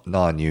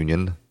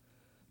non-union,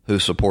 who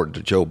support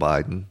Joe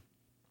Biden,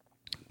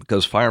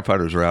 because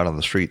firefighters are out on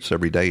the streets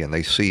every day and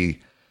they see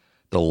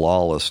the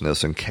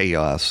lawlessness and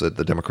chaos that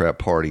the Democrat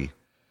Party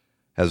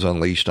has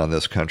unleashed on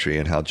this country,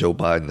 and how Joe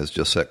Biden has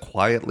just sat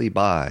quietly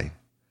by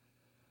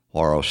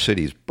while our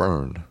cities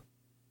burn.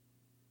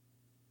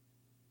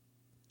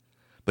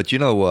 But, you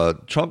know,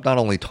 Trump not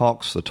only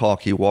talks the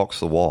talk, he walks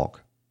the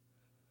walk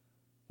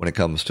when it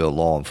comes to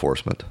law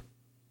enforcement.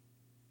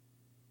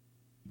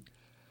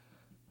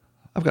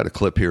 I've got a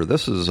clip here.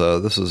 This is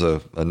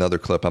another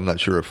clip. I'm not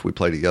sure if we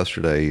played it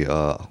yesterday,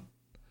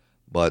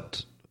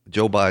 but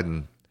Joe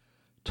Biden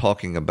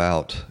talking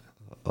about,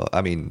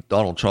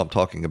 Donald Trump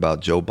talking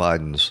about Joe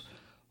Biden's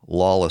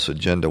lawless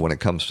agenda when it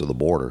comes to the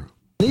border.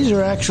 These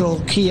are actual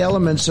key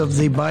elements of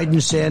the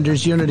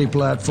Biden-Sanders unity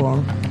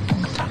platform.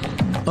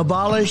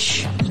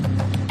 Abolish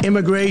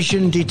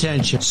immigration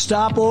detention.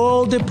 Stop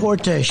all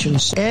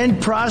deportations.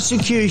 End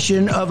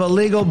prosecution of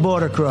illegal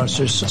border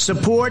crossers.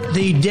 Support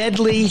the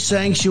deadly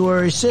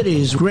sanctuary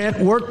cities. Grant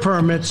work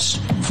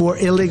permits for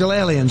illegal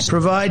aliens.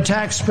 Provide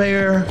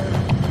taxpayer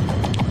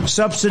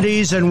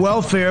subsidies and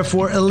welfare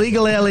for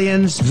illegal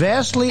aliens.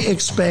 Vastly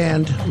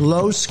expand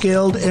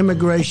low-skilled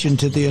immigration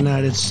to the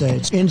United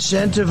States.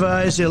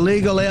 Incentivize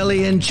illegal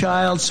alien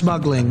child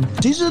smuggling.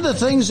 These are the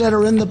things that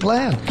are in the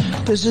plan.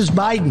 This is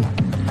Biden.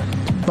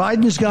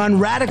 Biden's gone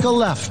radical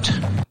left.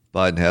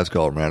 Biden has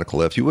gone radical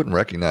left. You wouldn't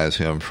recognize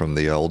him from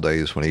the old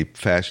days when he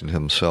fashioned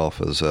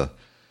himself as a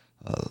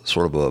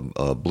sort of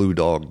a blue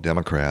dog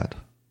Democrat.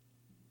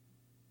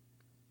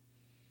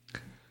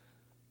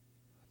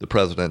 The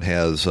president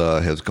has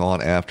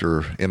gone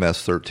after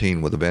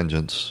MS-13 with a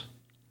vengeance.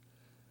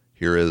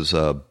 Here is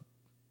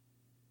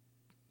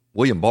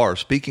William Barr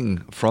speaking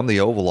from the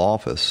Oval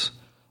Office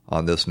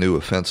on this new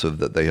offensive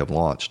that they have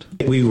launched.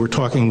 We were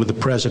talking with the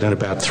president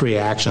about 3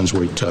 actions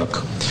we took.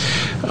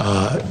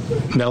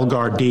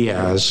 Melgar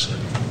Diaz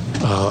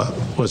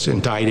was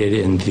indicted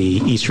in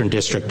the Eastern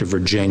District of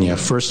Virginia.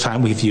 First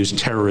time we've used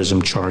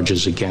terrorism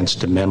charges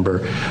against a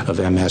member of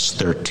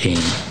MS-13.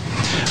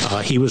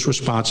 He was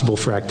responsible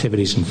for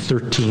activities in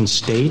 13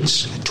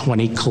 states,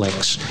 20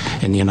 cliques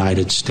in the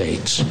United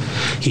States.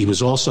 He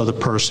was also the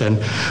person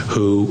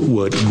who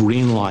would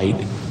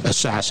greenlight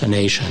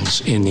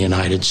assassinations in the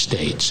United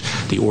States.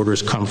 The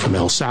orders come from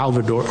El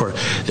Salvador, or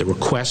the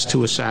request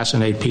to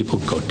assassinate people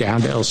go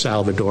down to El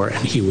Salvador,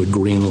 and he would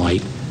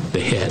greenlight the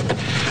hit.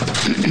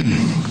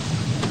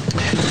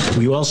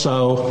 We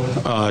also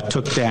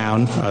took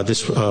down,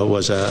 this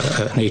was an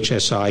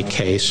HSI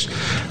case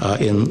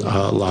in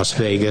Las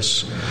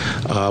Vegas.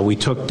 We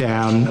took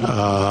down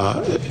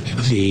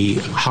the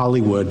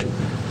Hollywood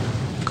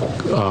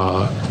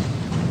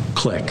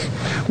clique,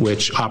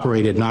 which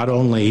operated not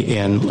only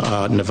in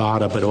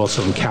Nevada, but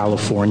also in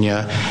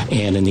California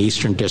and in the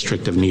Eastern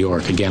District of New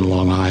York, again,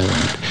 Long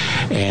Island.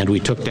 And we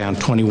took down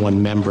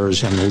 21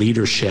 members and the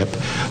leadership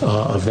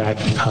of that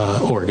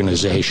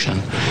organization.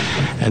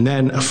 And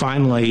then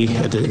finally,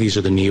 these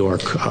are the New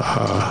York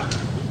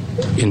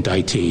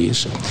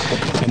indictees.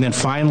 And then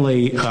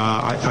finally,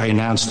 I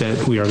announced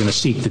that we are going to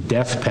seek the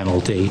death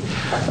penalty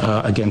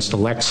against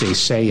Alexei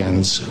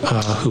Sayans,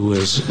 who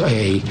is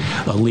a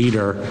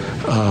leader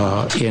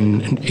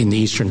in the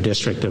Eastern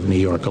District of New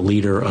York, a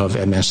leader of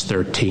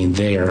MS-13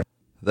 there.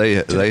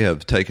 They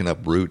have taken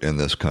up root in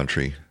this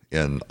country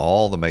in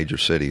all the major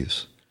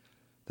cities.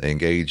 They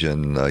engage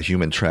in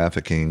human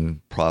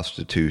trafficking,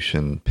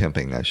 prostitution,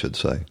 pimping, I should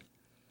say,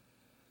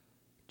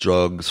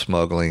 drug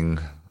smuggling,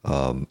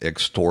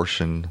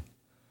 extortion.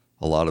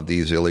 A lot of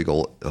these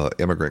illegal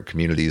immigrant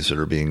communities that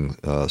are being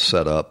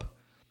set up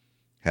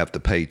have to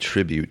pay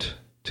tribute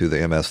to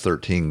the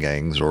MS-13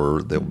 gangs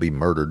or they'll be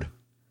murdered.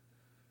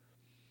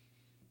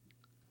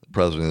 The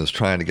president is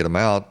trying to get them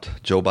out.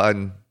 Joe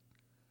Biden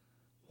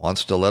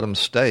wants to let them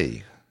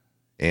stay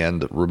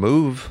and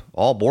remove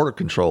all border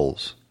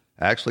controls,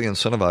 actually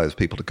incentivize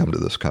people to come to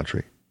this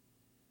country.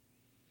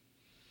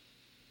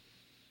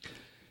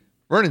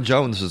 Vernon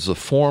Jones is the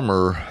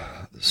former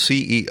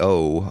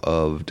CEO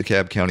of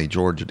DeKalb County,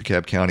 Georgia.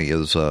 DeKalb County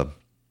is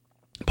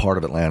part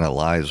of Atlanta,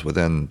 lies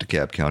within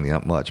DeKalb County,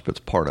 not much, but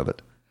it's part of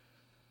it.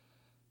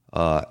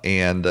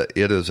 And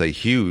it is a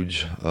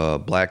huge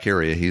black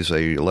area. He's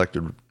a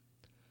elected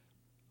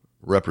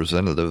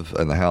representative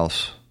in the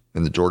House,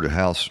 in the Georgia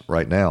House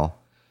right now,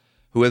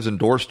 who has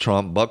endorsed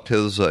Trump, bucked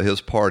his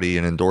party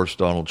and endorsed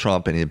Donald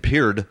Trump. And he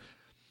appeared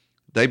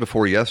day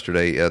before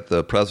yesterday at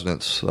the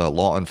president's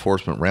law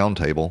enforcement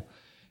roundtable.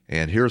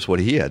 And here's what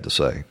he had to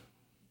say.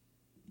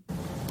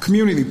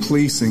 Community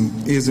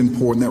policing is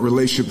important, that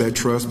relationship, that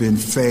trust, being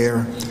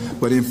fair,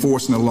 but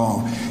enforcing the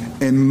law.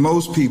 And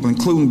most people,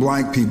 including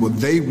black people,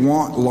 they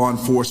want law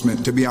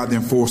enforcement to be out there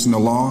enforcing the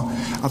law.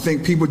 I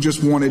think people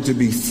just want it to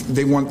be,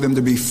 they want them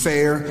to be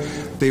fair.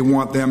 They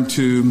want them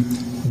to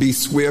be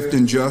swift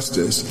in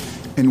justice.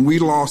 And we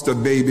lost a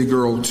baby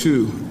girl,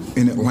 too,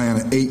 in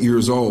Atlanta, 8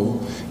 years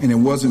old, and it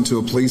wasn't to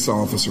a police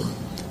officer.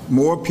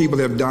 More people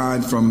have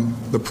died from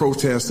the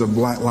protests of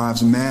Black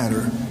Lives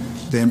Matter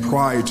than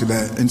prior to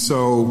that. And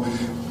so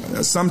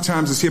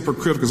sometimes it's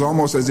hypocritical. It's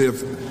almost as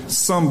if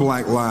some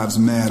black lives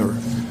matter,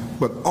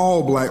 but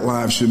all black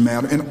lives should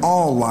matter and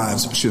all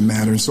lives should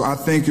matter. So I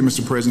thank you,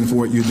 Mr. President, for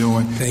what you're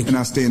doing. Thank you. And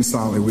I stand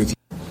solidly with you.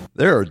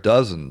 There are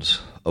dozens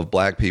of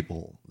black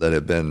people that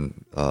have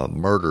been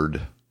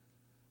murdered,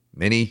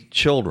 many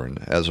children,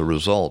 as a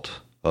result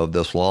of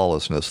this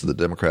lawlessness that the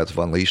Democrats have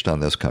unleashed on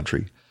this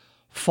country.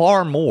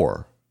 Far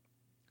more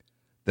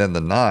than the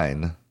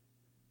 9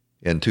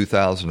 in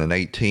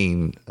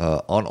 2018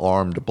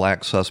 unarmed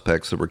black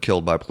suspects that were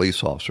killed by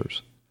police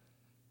officers.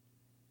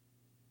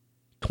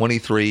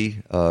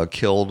 23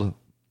 killed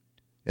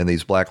in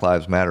these Black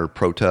Lives Matter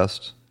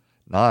protests.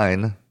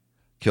 9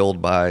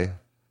 killed by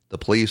the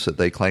police that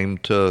they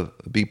claimed to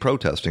be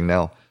protesting.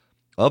 Now,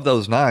 of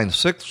those 9,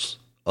 6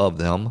 of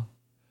them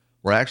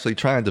were actually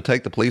trying to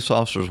take the police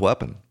officer's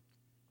weapon.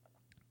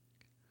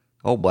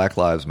 The whole Black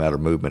Lives Matter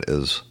movement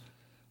is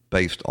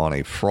based on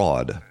a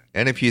fraud.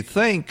 And if you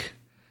think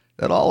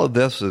that all of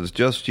this is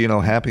just,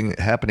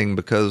 happening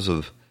because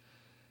of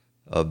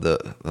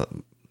the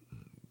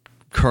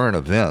current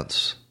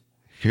events,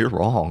 you're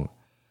wrong.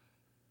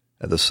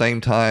 At the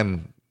same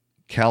time,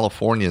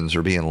 Californians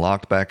are being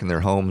locked back in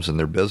their homes and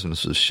their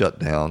businesses shut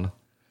down.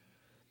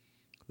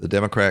 The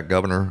Democrat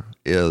governor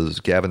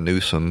Gavin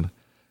Newsom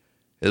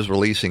is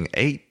releasing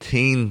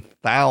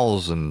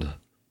 18,000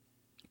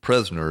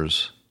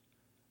 prisoners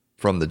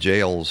from the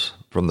jails,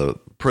 from the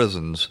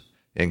prisons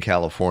in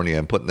California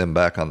and putting them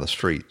back on the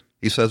street.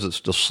 He says it's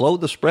to slow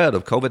the spread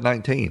of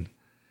COVID-19.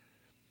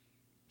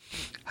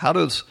 How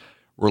does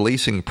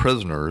releasing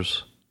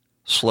prisoners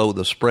slow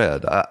the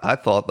spread? I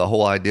thought the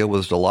whole idea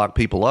was to lock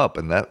people up,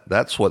 and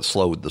that's what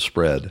slowed the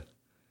spread.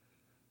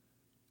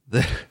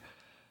 The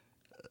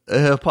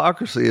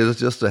hypocrisy is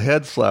just a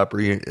head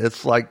slapper.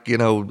 It's like,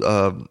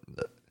 the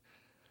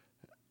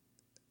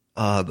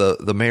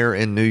mayor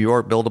in New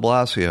York, Bill de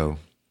Blasio.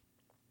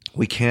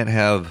 We can't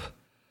have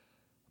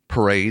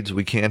parades.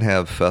 We can't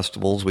have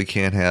festivals. We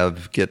can't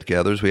have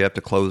get-togethers. We have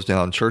to close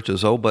down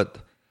churches. Oh, but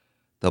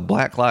the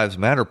Black Lives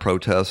Matter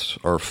protests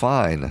are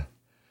fine,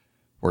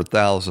 where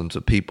thousands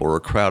of people are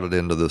crowded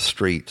into the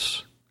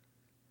streets,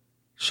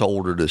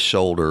 shoulder to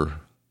shoulder,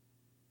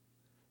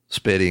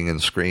 spitting and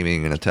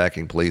screaming and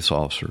attacking police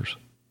officers.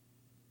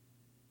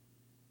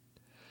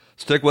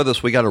 Stick with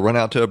us. We got to run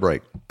out to a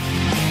break.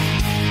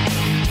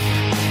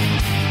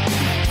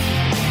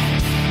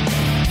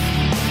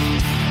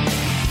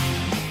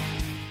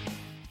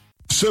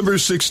 December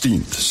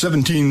 16th,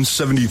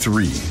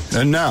 1773.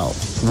 And now,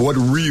 what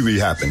really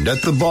happened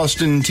at the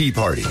Boston Tea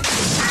Party?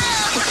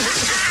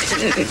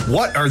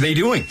 What are they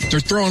doing?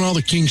 They're throwing all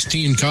the king's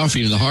tea and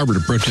coffee into the harbor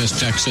to protest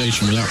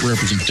taxation without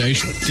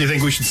representation. Do you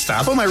think we should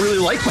stop them? I really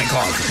like my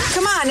coffee.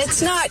 Come on,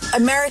 it's not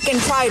American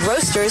Pride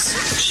Roasters.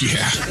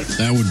 Yeah,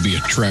 that would be a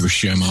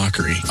trebuchet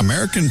mockery.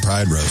 American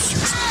Pride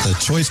Roasters, the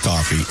choice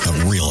coffee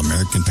of real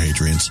American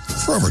patriots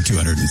for over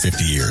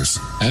 250 years.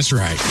 That's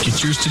right.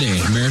 Get yours today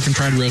at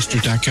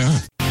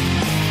AmericanPrideRoasters.com.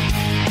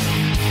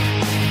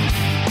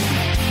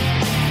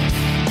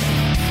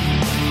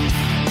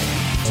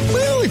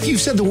 if you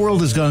said the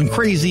world has gone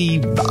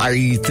crazy,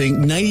 I think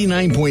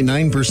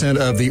 99.9%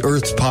 of the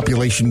Earth's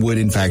population would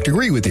in fact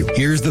agree with you.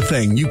 Here's the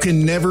thing. You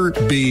can never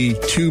be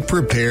too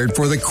prepared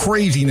for the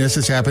craziness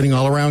that's happening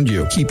all around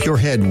you. Keep your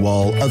head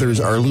while others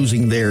are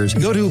losing theirs.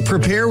 Go to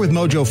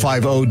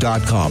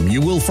preparewithmojo50.com.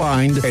 You will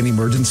find an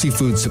emergency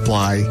food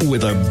supply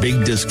with a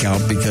big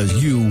discount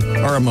because you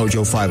are a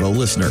Mojo 50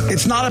 listener.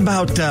 It's not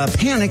about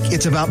panic.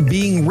 It's about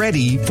being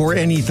ready for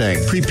anything.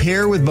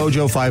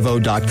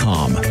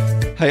 Preparewithmojo50.com.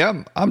 Hey,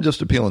 I'm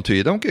just appealing to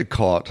you. Don't get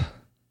caught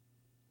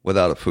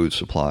without a food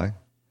supply.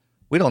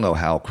 We don't know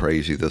how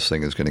crazy this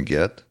thing is going to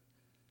get,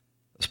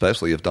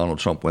 especially if Donald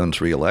Trump wins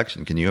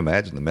re-election. Can you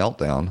imagine the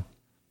meltdown?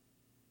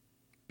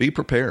 Be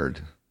prepared.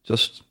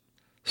 Just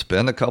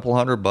spend a couple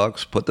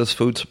 $100, put this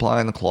food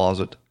supply in the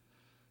closet,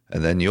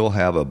 and then you'll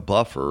have a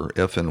buffer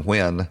if and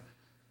when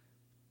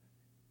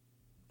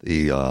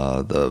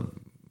the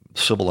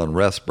civil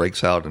unrest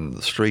breaks out into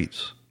the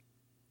streets.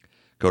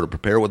 Go to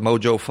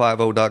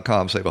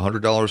preparewithmojo50.com, save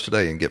 $100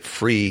 today, and get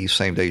free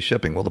same-day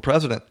shipping. Well, the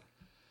president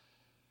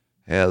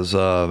has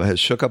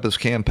shook up his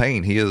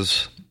campaign. He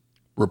has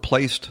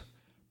replaced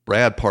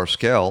Brad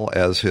Parscale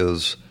as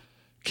his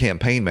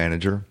campaign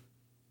manager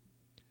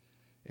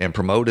and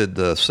promoted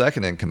the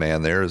second in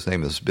command there. His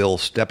name is Bill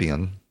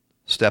Stepien,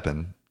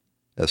 Stepien,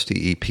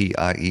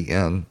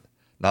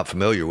 Not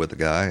familiar with the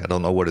guy. I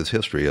don't know what his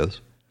history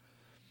is.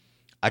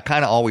 I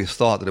kind of always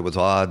thought that it was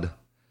odd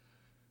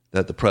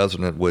that the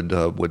president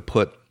would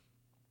put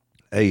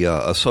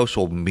a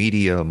social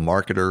media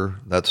marketer,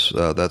 that's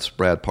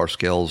Brad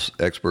Parscale's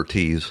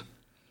expertise,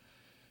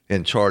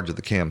 in charge of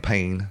the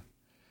campaign.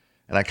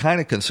 And I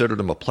kind of considered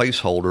him a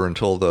placeholder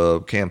until the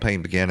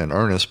campaign began in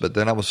earnest, but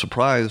then I was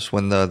surprised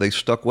when they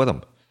stuck with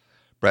him.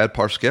 Brad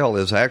Parscale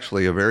is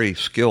actually a very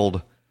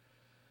skilled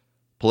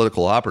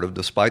political operative,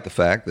 despite the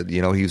fact that,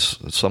 he's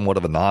somewhat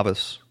of a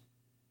novice.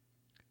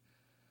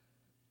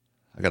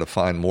 I got to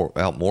find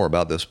out more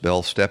about this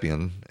Bill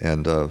Stepien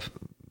and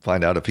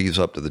find out if he's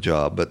up to the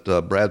job. But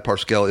Brad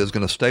Parscale is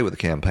going to stay with the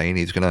campaign.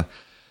 He's going to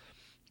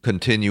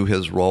continue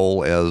his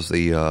role as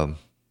the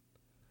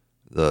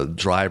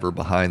driver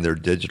behind their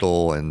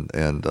digital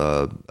and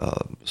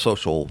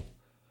social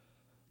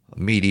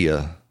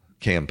media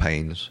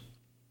campaigns.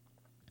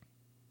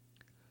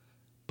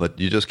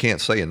 But you just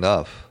can't say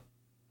enough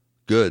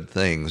good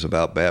things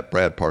about Brad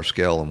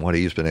Parscale and what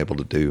he's been able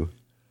to do.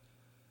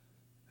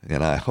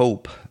 And I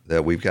hope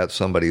that we've got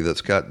somebody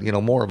that's got,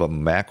 more of a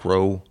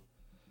macro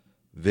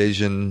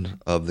vision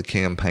of the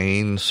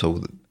campaign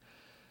so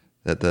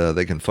that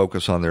they can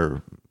focus on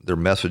their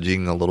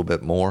messaging a little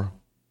bit more.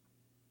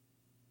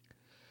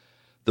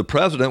 The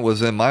president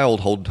was in my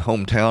old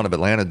hometown of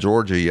Atlanta,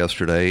 Georgia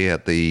yesterday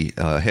at the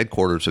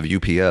headquarters of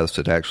UPS.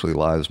 It actually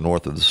lies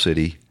north of the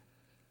city. I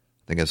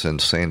think it's in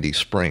Sandy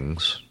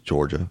Springs,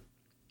 Georgia,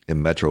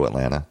 in metro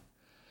Atlanta.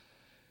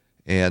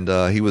 And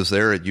he was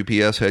there at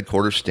UPS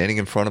headquarters standing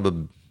in front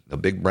of a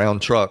big brown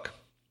truck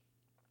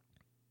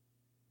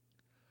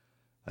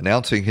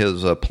announcing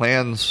his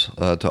plans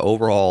to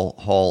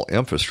overhaul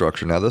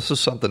infrastructure. Now, this is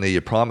something that he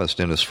promised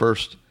in his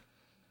first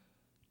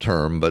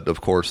term, but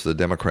of course the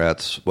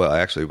Democrats, well,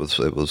 actually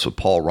it was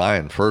Paul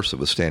Ryan first that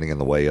was standing in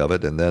the way of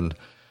it. And then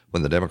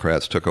when the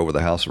Democrats took over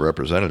the House of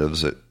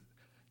Representatives,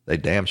 they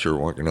damn sure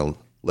weren't going to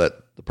let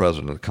the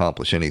president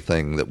accomplish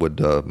anything that would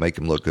make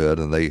him look good.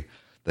 And they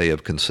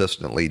have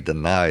consistently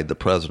denied the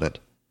president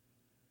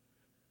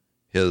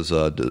his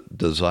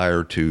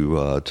desire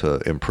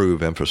to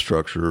improve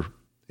infrastructure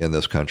in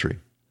this country.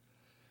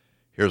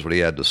 Here's what he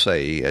had to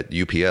say at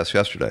UPS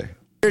yesterday.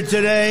 Here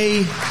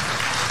today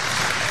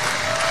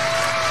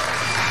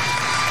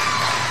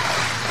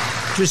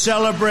to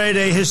celebrate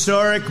a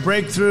historic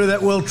breakthrough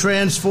that will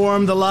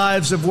transform the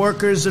lives of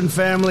workers and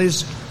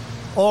families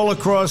all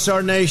across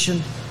our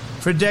nation.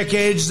 For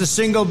decades, the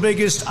single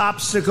biggest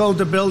obstacle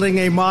to building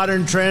a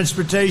modern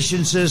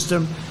transportation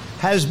system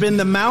has been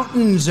the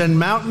mountains and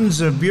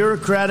mountains of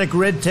bureaucratic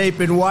red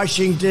tape in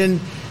Washington,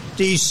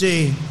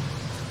 D.C.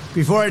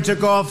 Before I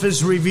took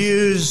office,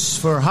 reviews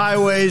for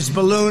highways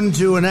ballooned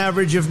to an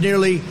average of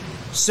nearly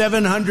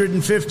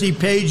 750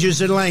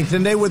 pages in length,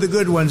 and they were the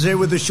good ones. They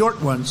were the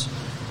short ones.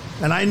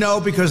 And I know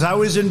because I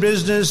was in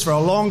business for a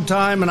long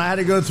time and I had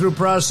to go through a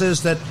process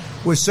that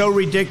was so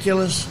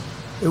ridiculous.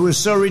 It was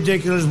so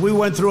ridiculous. We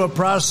went through a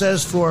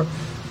process for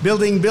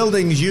building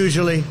buildings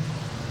usually.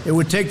 It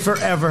would take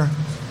forever.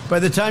 By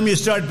the time you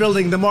start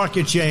building, the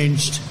market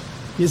changed.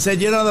 You said,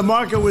 the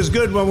market was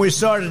good when we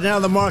started. Now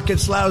the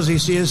market's lousy.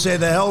 So you say,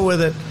 the hell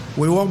with it.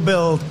 We won't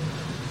build.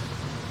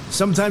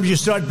 Sometimes you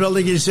start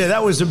building and you say,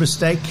 that was a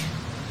mistake.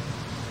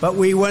 But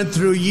we went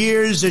through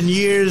years and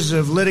years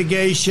of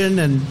litigation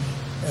and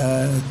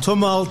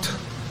tumult,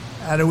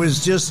 and it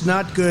was just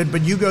not good.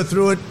 But you go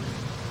through it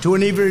to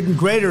an even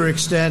greater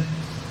extent.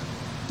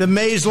 The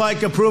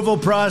maze-like approval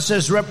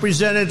process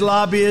represented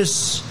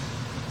lobbyists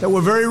that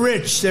were very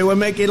rich. They were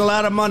making a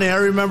lot of money. I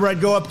remember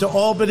I'd go up to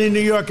Albany, New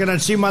York, and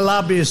I'd see my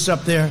lobbyists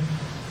up there.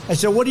 I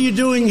said, what are you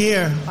doing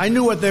here? I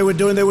knew what they were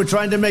doing. They were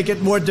trying to make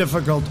it more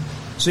difficult.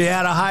 So you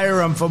had to hire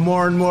them for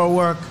more and more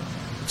work.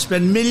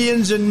 spend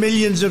millions and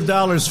millions of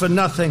dollars for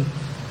nothing.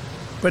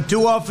 But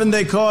too often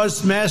they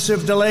caused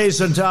massive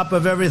delays on top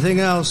of everything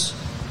else.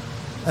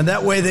 And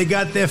that way they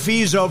got their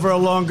fees over a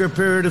longer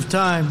period of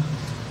time.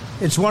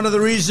 It's one of the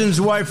reasons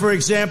why, for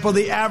example,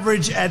 the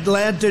average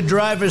Atlanta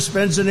driver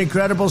spends an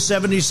incredible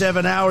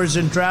 77 hours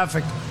in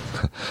traffic.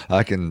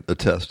 I can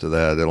attest to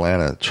that.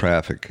 Atlanta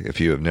traffic, if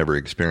you have never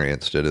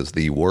experienced it, is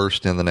the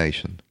worst in the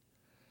nation,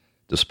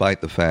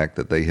 despite the fact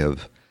that they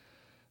have,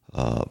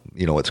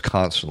 it's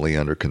constantly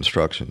under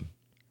construction.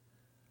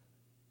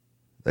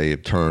 They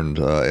have turned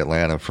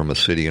Atlanta from a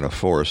city in a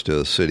forest to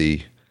a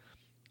city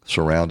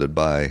surrounded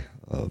by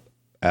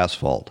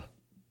asphalt.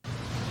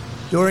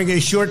 During a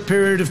short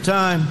period of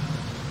time.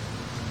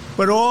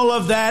 But all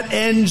of that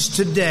ends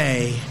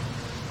today.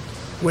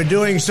 We're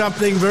doing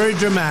something very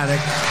dramatic.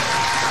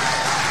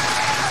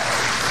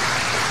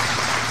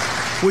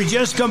 We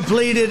just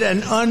completed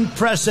an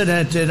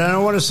unprecedented, and I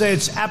want to say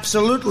it's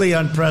absolutely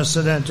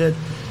unprecedented,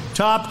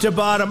 top to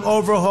bottom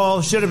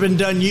overhaul, should have been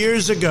done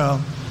years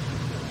ago,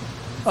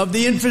 of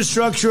the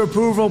infrastructure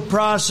approval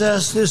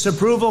process, this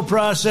approval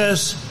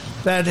process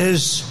that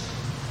has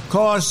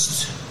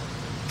cost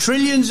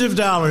trillions of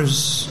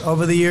dollars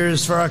over the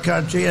years for our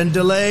country and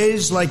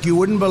delays like you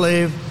wouldn't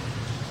believe.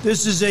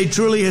 This is a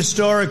truly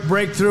historic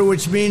breakthrough,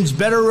 which means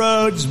better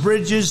roads,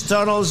 bridges,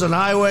 tunnels, and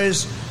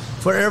highways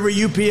for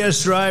every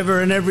UPS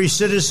driver and every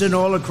citizen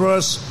all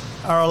across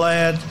our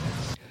land.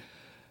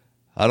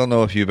 I don't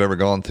know if you've ever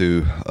gone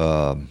through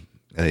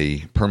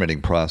a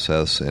permitting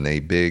process in a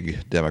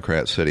big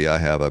Democrat city. I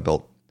have. I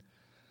built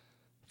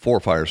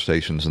 4 fire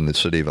stations in the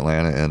city of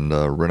Atlanta and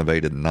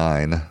renovated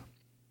 9.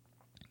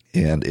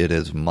 And it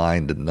is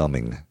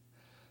mind-numbing.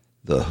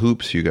 The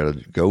hoops you got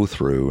to go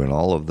through and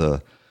all of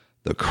the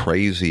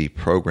crazy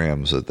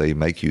programs that they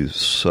make you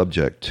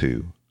subject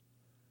to.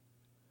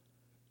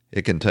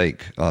 It can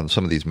take, on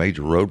some of these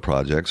major road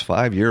projects,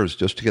 5 years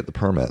just to get the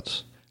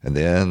permits. And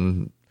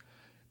then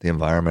the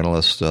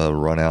environmentalists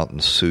run out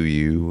and sue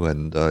you,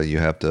 and you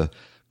have to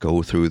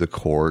go through the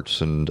courts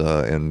and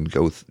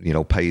go,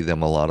 pay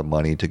them a lot of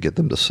money to get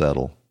them to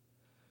settle.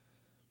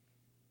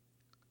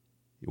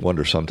 You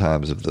wonder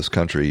sometimes if this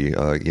country,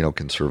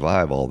 can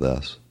survive all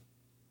this.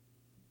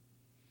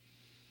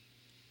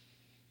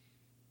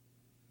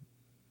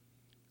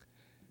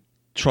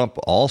 Trump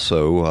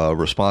also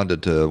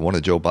responded to one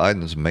of Joe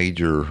Biden's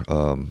major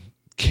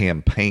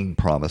campaign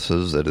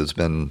promises that has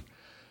been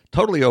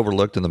totally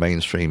overlooked in the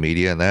mainstream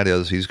media, and that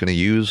is he's going to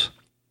use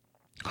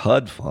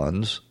HUD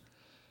funds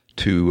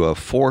to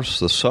force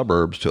the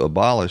suburbs to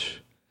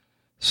abolish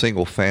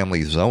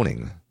single-family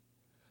zoning.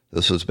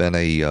 This has been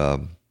a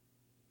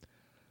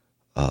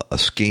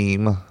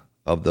scheme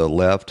of the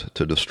left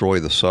to destroy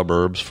the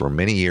suburbs for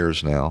many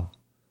years now.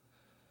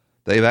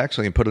 They've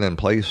actually put it in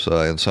place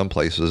in some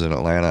places in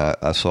Atlanta.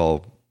 I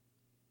saw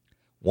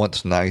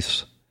once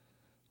nice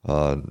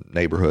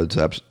neighborhoods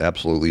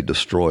absolutely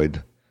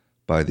destroyed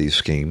by these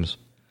schemes.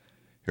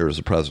 Here's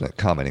the president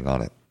commenting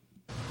on it.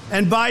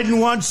 And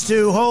Biden wants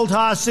to hold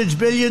hostage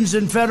billions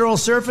in federal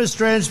surface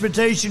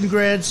transportation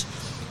grants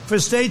for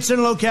states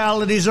and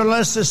localities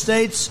unless the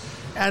states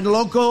and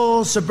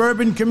local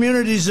suburban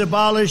communities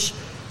abolish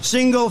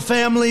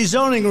single-family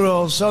zoning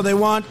rules. So they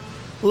want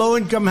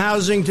low-income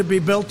housing to be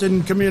built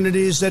in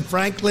communities that,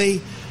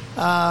 frankly,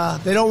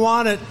 they don't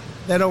want it.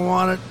 They don't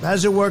want it.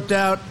 Hasn't worked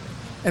out,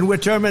 and we're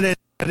terminating it.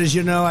 As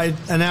you know, I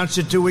announced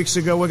it 2 weeks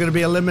ago. We're going to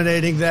be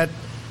eliminating that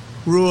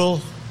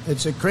rule.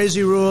 It's a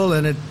crazy rule,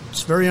 and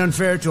it's very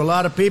unfair to a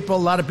lot of people. A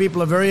lot of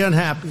people are very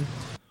unhappy.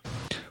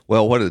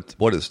 Well, what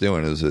it's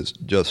doing is it's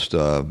just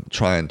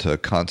trying to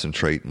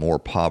concentrate more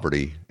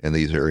poverty in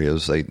these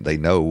areas. They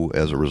know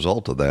as a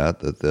result of that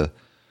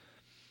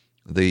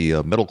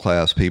the middle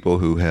class people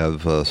who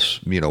have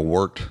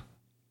worked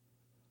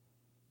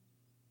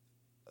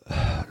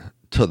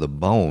to the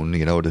bone,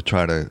 to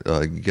try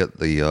to get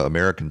the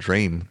American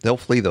dream, they'll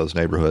flee those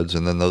neighborhoods,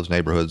 and then those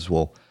neighborhoods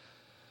will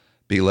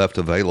be left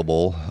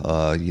available,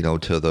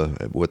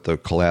 with the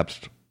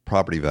collapsed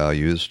property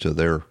values to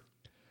their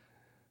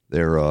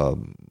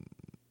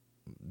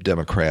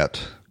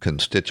Democrat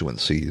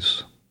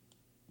constituencies.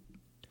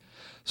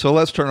 So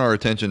let's turn our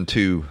attention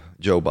to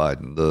Joe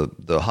Biden,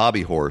 the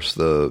hobby horse,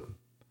 the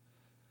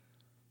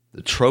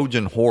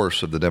Trojan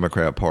horse of the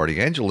Democrat Party.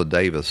 Angela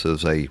Davis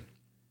is an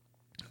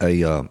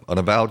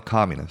avowed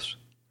communist.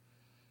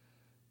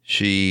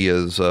 She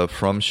is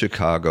from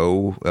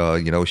Chicago.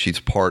 She's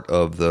part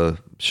of the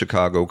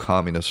Chicago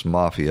communist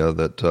mafia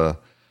that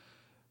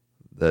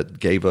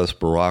gave us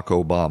Barack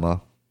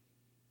Obama.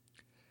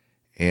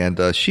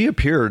 And she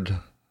appeared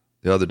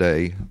the other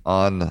day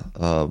on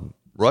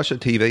Russia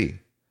TV.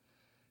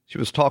 She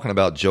was talking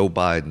about Joe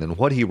Biden and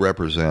what he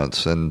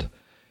represents, and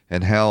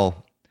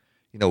how,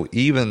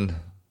 even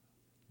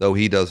though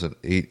he doesn't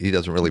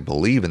really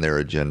believe in their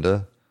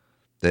agenda,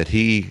 that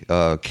he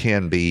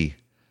can be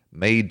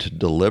made to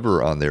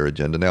deliver on their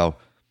agenda. Now,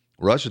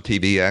 Russia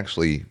TV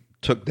actually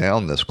took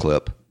down this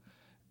clip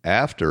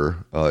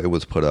after it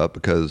was put up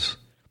because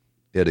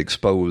it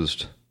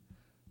exposed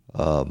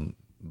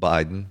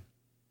Biden.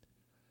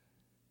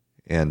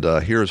 And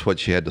here's what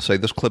she had to say.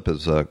 This clip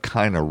is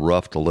kind of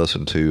rough to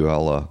listen to.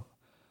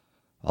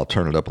 I'll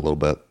turn it up a little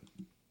bit.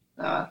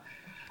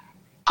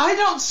 I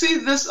don't see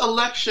this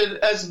election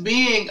as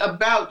being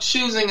about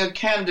choosing a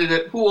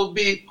candidate who will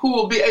be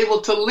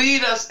able to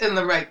lead us in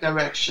the right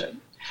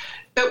direction.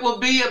 It will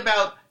be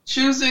about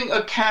choosing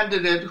a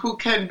candidate who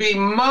can be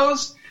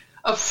most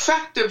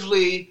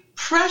effectively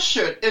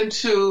pressured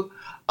into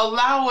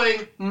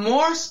allowing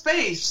more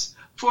space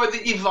for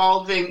the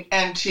evolving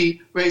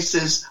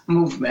anti-racist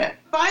movement.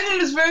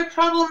 Biden is very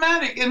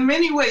problematic in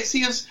many ways.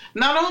 He is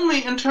not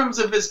only in terms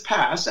of his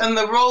past and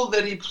the role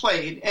that he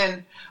played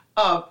in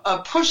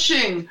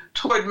pushing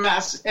toward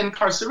mass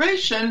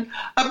incarceration,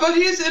 but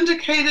he has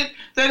indicated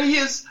that he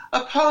is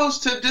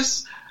opposed to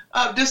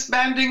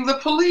disbanding the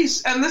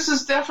police, and this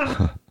is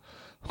definitely...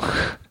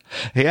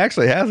 He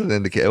actually hasn't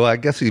indicated... Well, I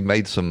guess he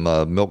made some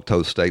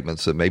milquetoast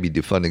statements that maybe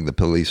defunding the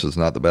police is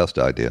not the best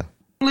idea.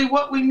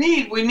 What we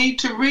need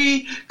to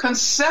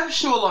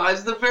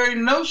reconceptualize the very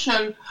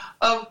notion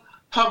of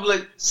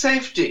public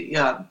safety.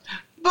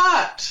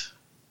 But,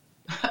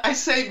 I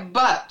say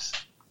but,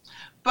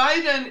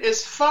 Biden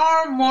is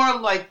far more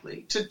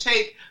likely to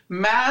take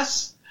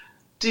mass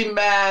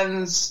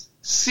demands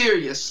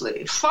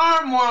seriously,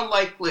 far more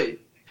likely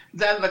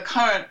than the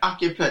current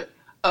occupant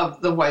of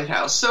the White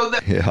House. So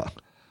that yeah,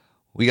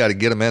 we got to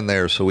get him in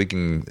there so we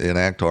can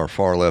enact our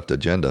far left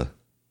agenda.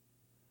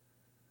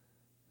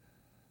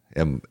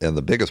 And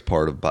the biggest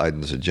part of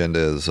Biden's agenda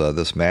is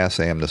this mass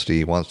amnesty.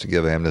 He wants to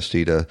give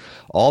amnesty to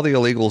all the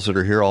illegals that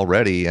are here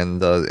already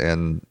and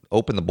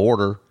open the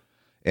border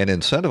and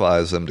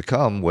incentivize them to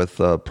come with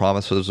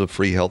promises of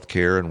free health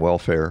care and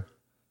welfare.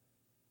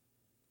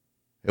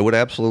 It would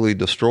absolutely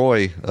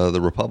destroy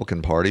the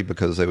Republican Party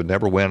because they would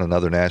never win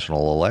another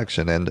national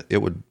election, and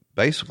it would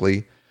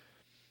basically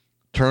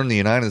turn the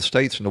United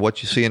States into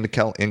what you see in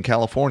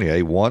California,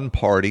 a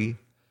one-party,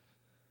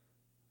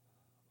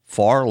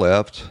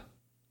 far-left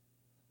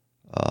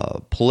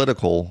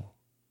political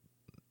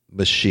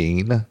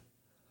machine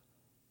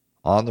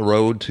on the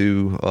road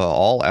to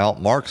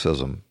all-out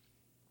Marxism.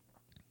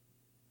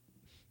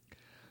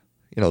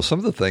 You know, some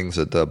of the things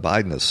that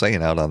Biden is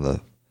saying out on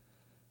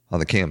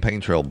the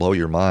campaign trail blow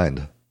your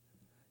mind.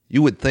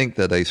 You would think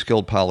that a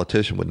skilled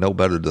politician would know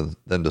better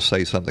than to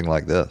say something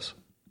like this.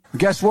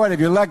 Guess what? If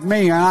you elect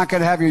me, you're not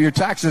going to have your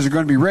taxes are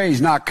going to be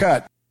raised, not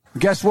cut.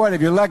 Guess what?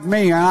 If you elect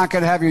me, you're not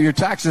going to have your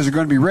taxes are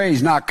going to be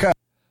raised, not cut.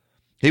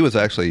 He was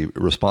actually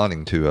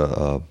responding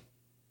to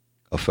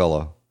a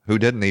fellow who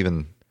didn't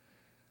even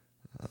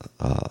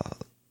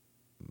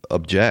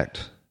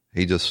object.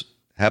 He just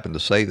happened to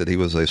say that he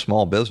was a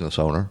small business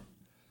owner.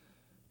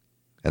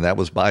 And that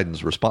was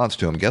Biden's response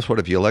to him. Guess what?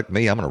 If you elect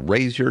me, I'm going to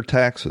raise your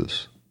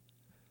taxes.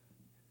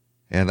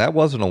 And that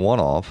wasn't a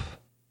one-off.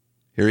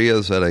 Here he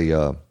is at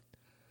a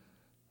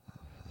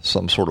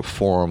some sort of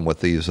forum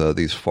with these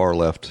far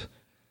left.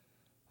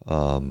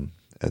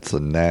 It's the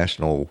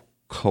National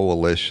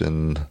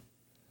Coalition.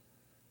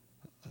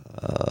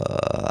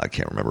 I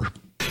can't remember.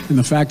 And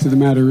the fact of the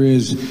matter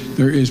is,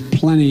 there is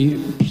plenty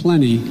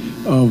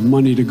of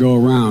money to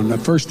go around. The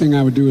first thing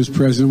I would do as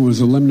president was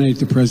eliminate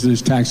the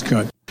president's tax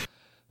cut.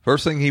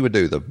 First thing he would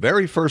do, the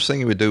very first thing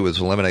he would do is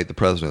eliminate the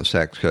president's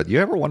tax cut. You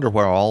ever wonder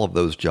where all of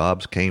those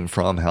jobs came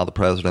from, how the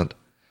president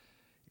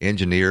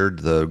engineered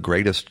the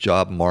greatest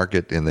job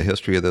market in the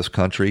history of this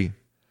country,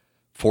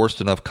 forced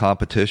enough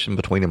competition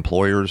between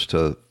employers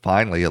to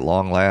finally, at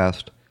long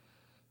last,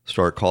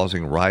 start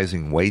causing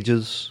rising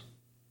wages?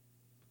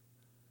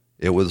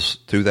 It was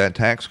through that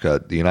tax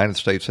cut. The United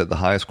States had the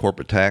highest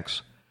corporate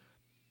tax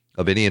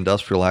of any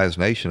industrialized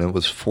nation. It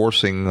was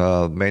forcing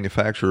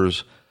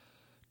manufacturers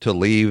to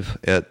leave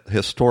at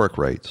historic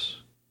rates.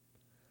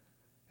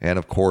 And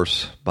of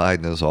course,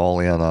 Biden is all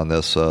in on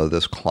this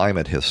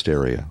climate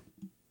hysteria.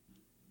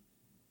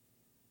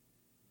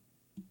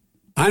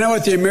 I know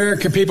what the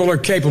American people are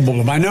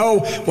capable of. I know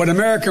what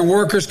American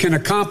workers can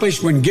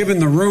accomplish when given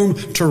the room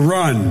to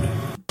run.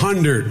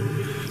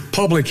 100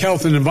 public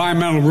health and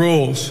environmental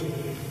rules.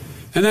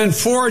 And then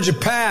forge a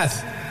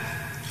path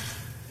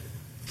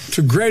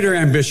to greater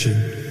ambition.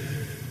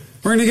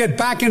 We're going to get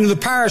back into the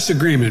Paris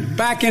Agreement,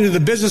 back into the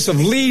business of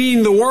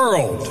leading the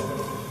world.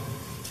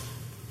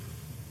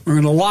 We're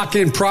going to lock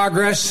in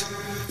progress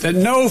that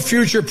no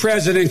future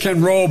president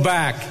can roll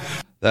back.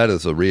 That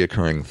is a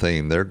reoccurring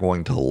theme. They're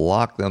going to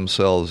lock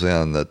themselves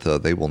in that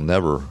they will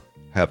never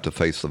have to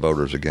face the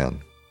voters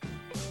again.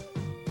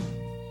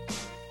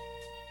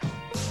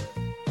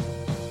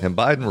 And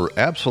Biden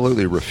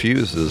absolutely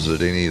refuses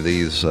at any of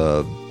these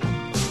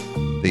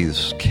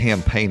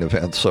campaign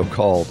events,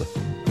 so-called,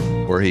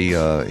 where he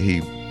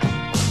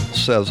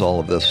says all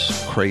of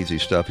this crazy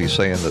stuff. He's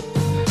saying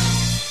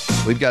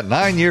that we've got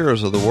 9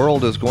 years of the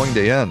world is going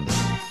to end.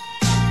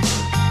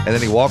 And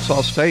then he walks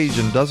off stage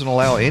and doesn't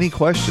allow any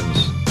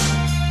questions.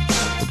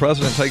 The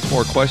president takes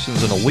more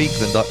questions in a week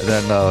than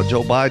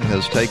Joe Biden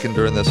has taken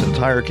during this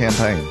entire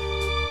campaign.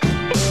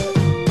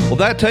 Well,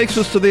 that takes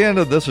us to the end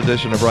of this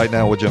edition of Right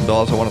Now with Jim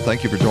Dawes. I want to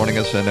thank you for joining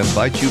us and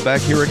invite you back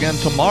here again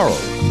tomorrow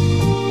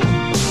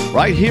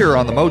right here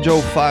on the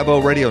Mojo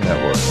 50 Radio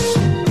Network.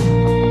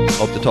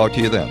 Hope to talk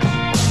to you then.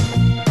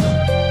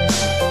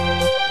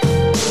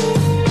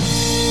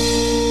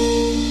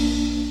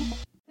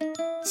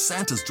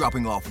 Santa's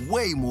dropping off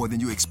way more than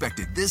you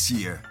expected this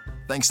year.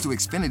 Thanks to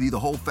Xfinity, the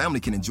whole family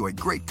can enjoy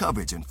great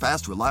coverage and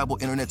fast, reliable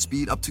internet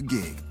speed up to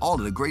gig, all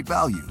at a great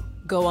value.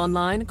 Go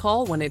online,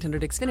 call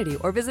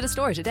 1-800-XFINITY, or visit a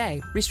store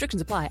today.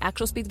 Restrictions apply.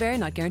 Actual speeds vary,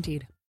 not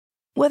guaranteed.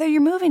 Whether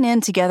you're moving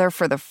in together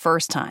for the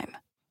first time,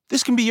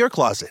 this can be your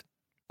closet,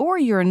 or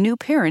you're a new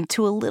parent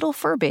to a little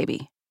fur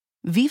baby,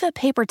 Viva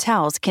paper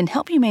towels can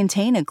help you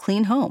maintain a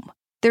clean home.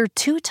 They're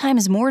 2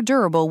 times more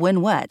durable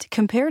when wet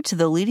compared to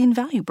the leading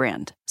value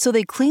brand, so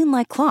they clean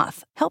like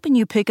cloth, helping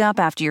you pick up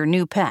after your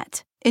new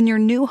pet in your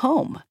new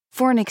home.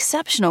 For an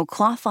exceptional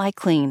cloth-like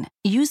clean,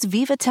 use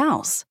Viva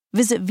towels.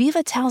 Visit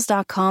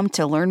vivatowels.com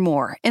to learn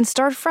more and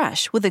start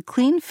fresh with a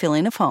clean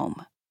feeling of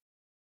home.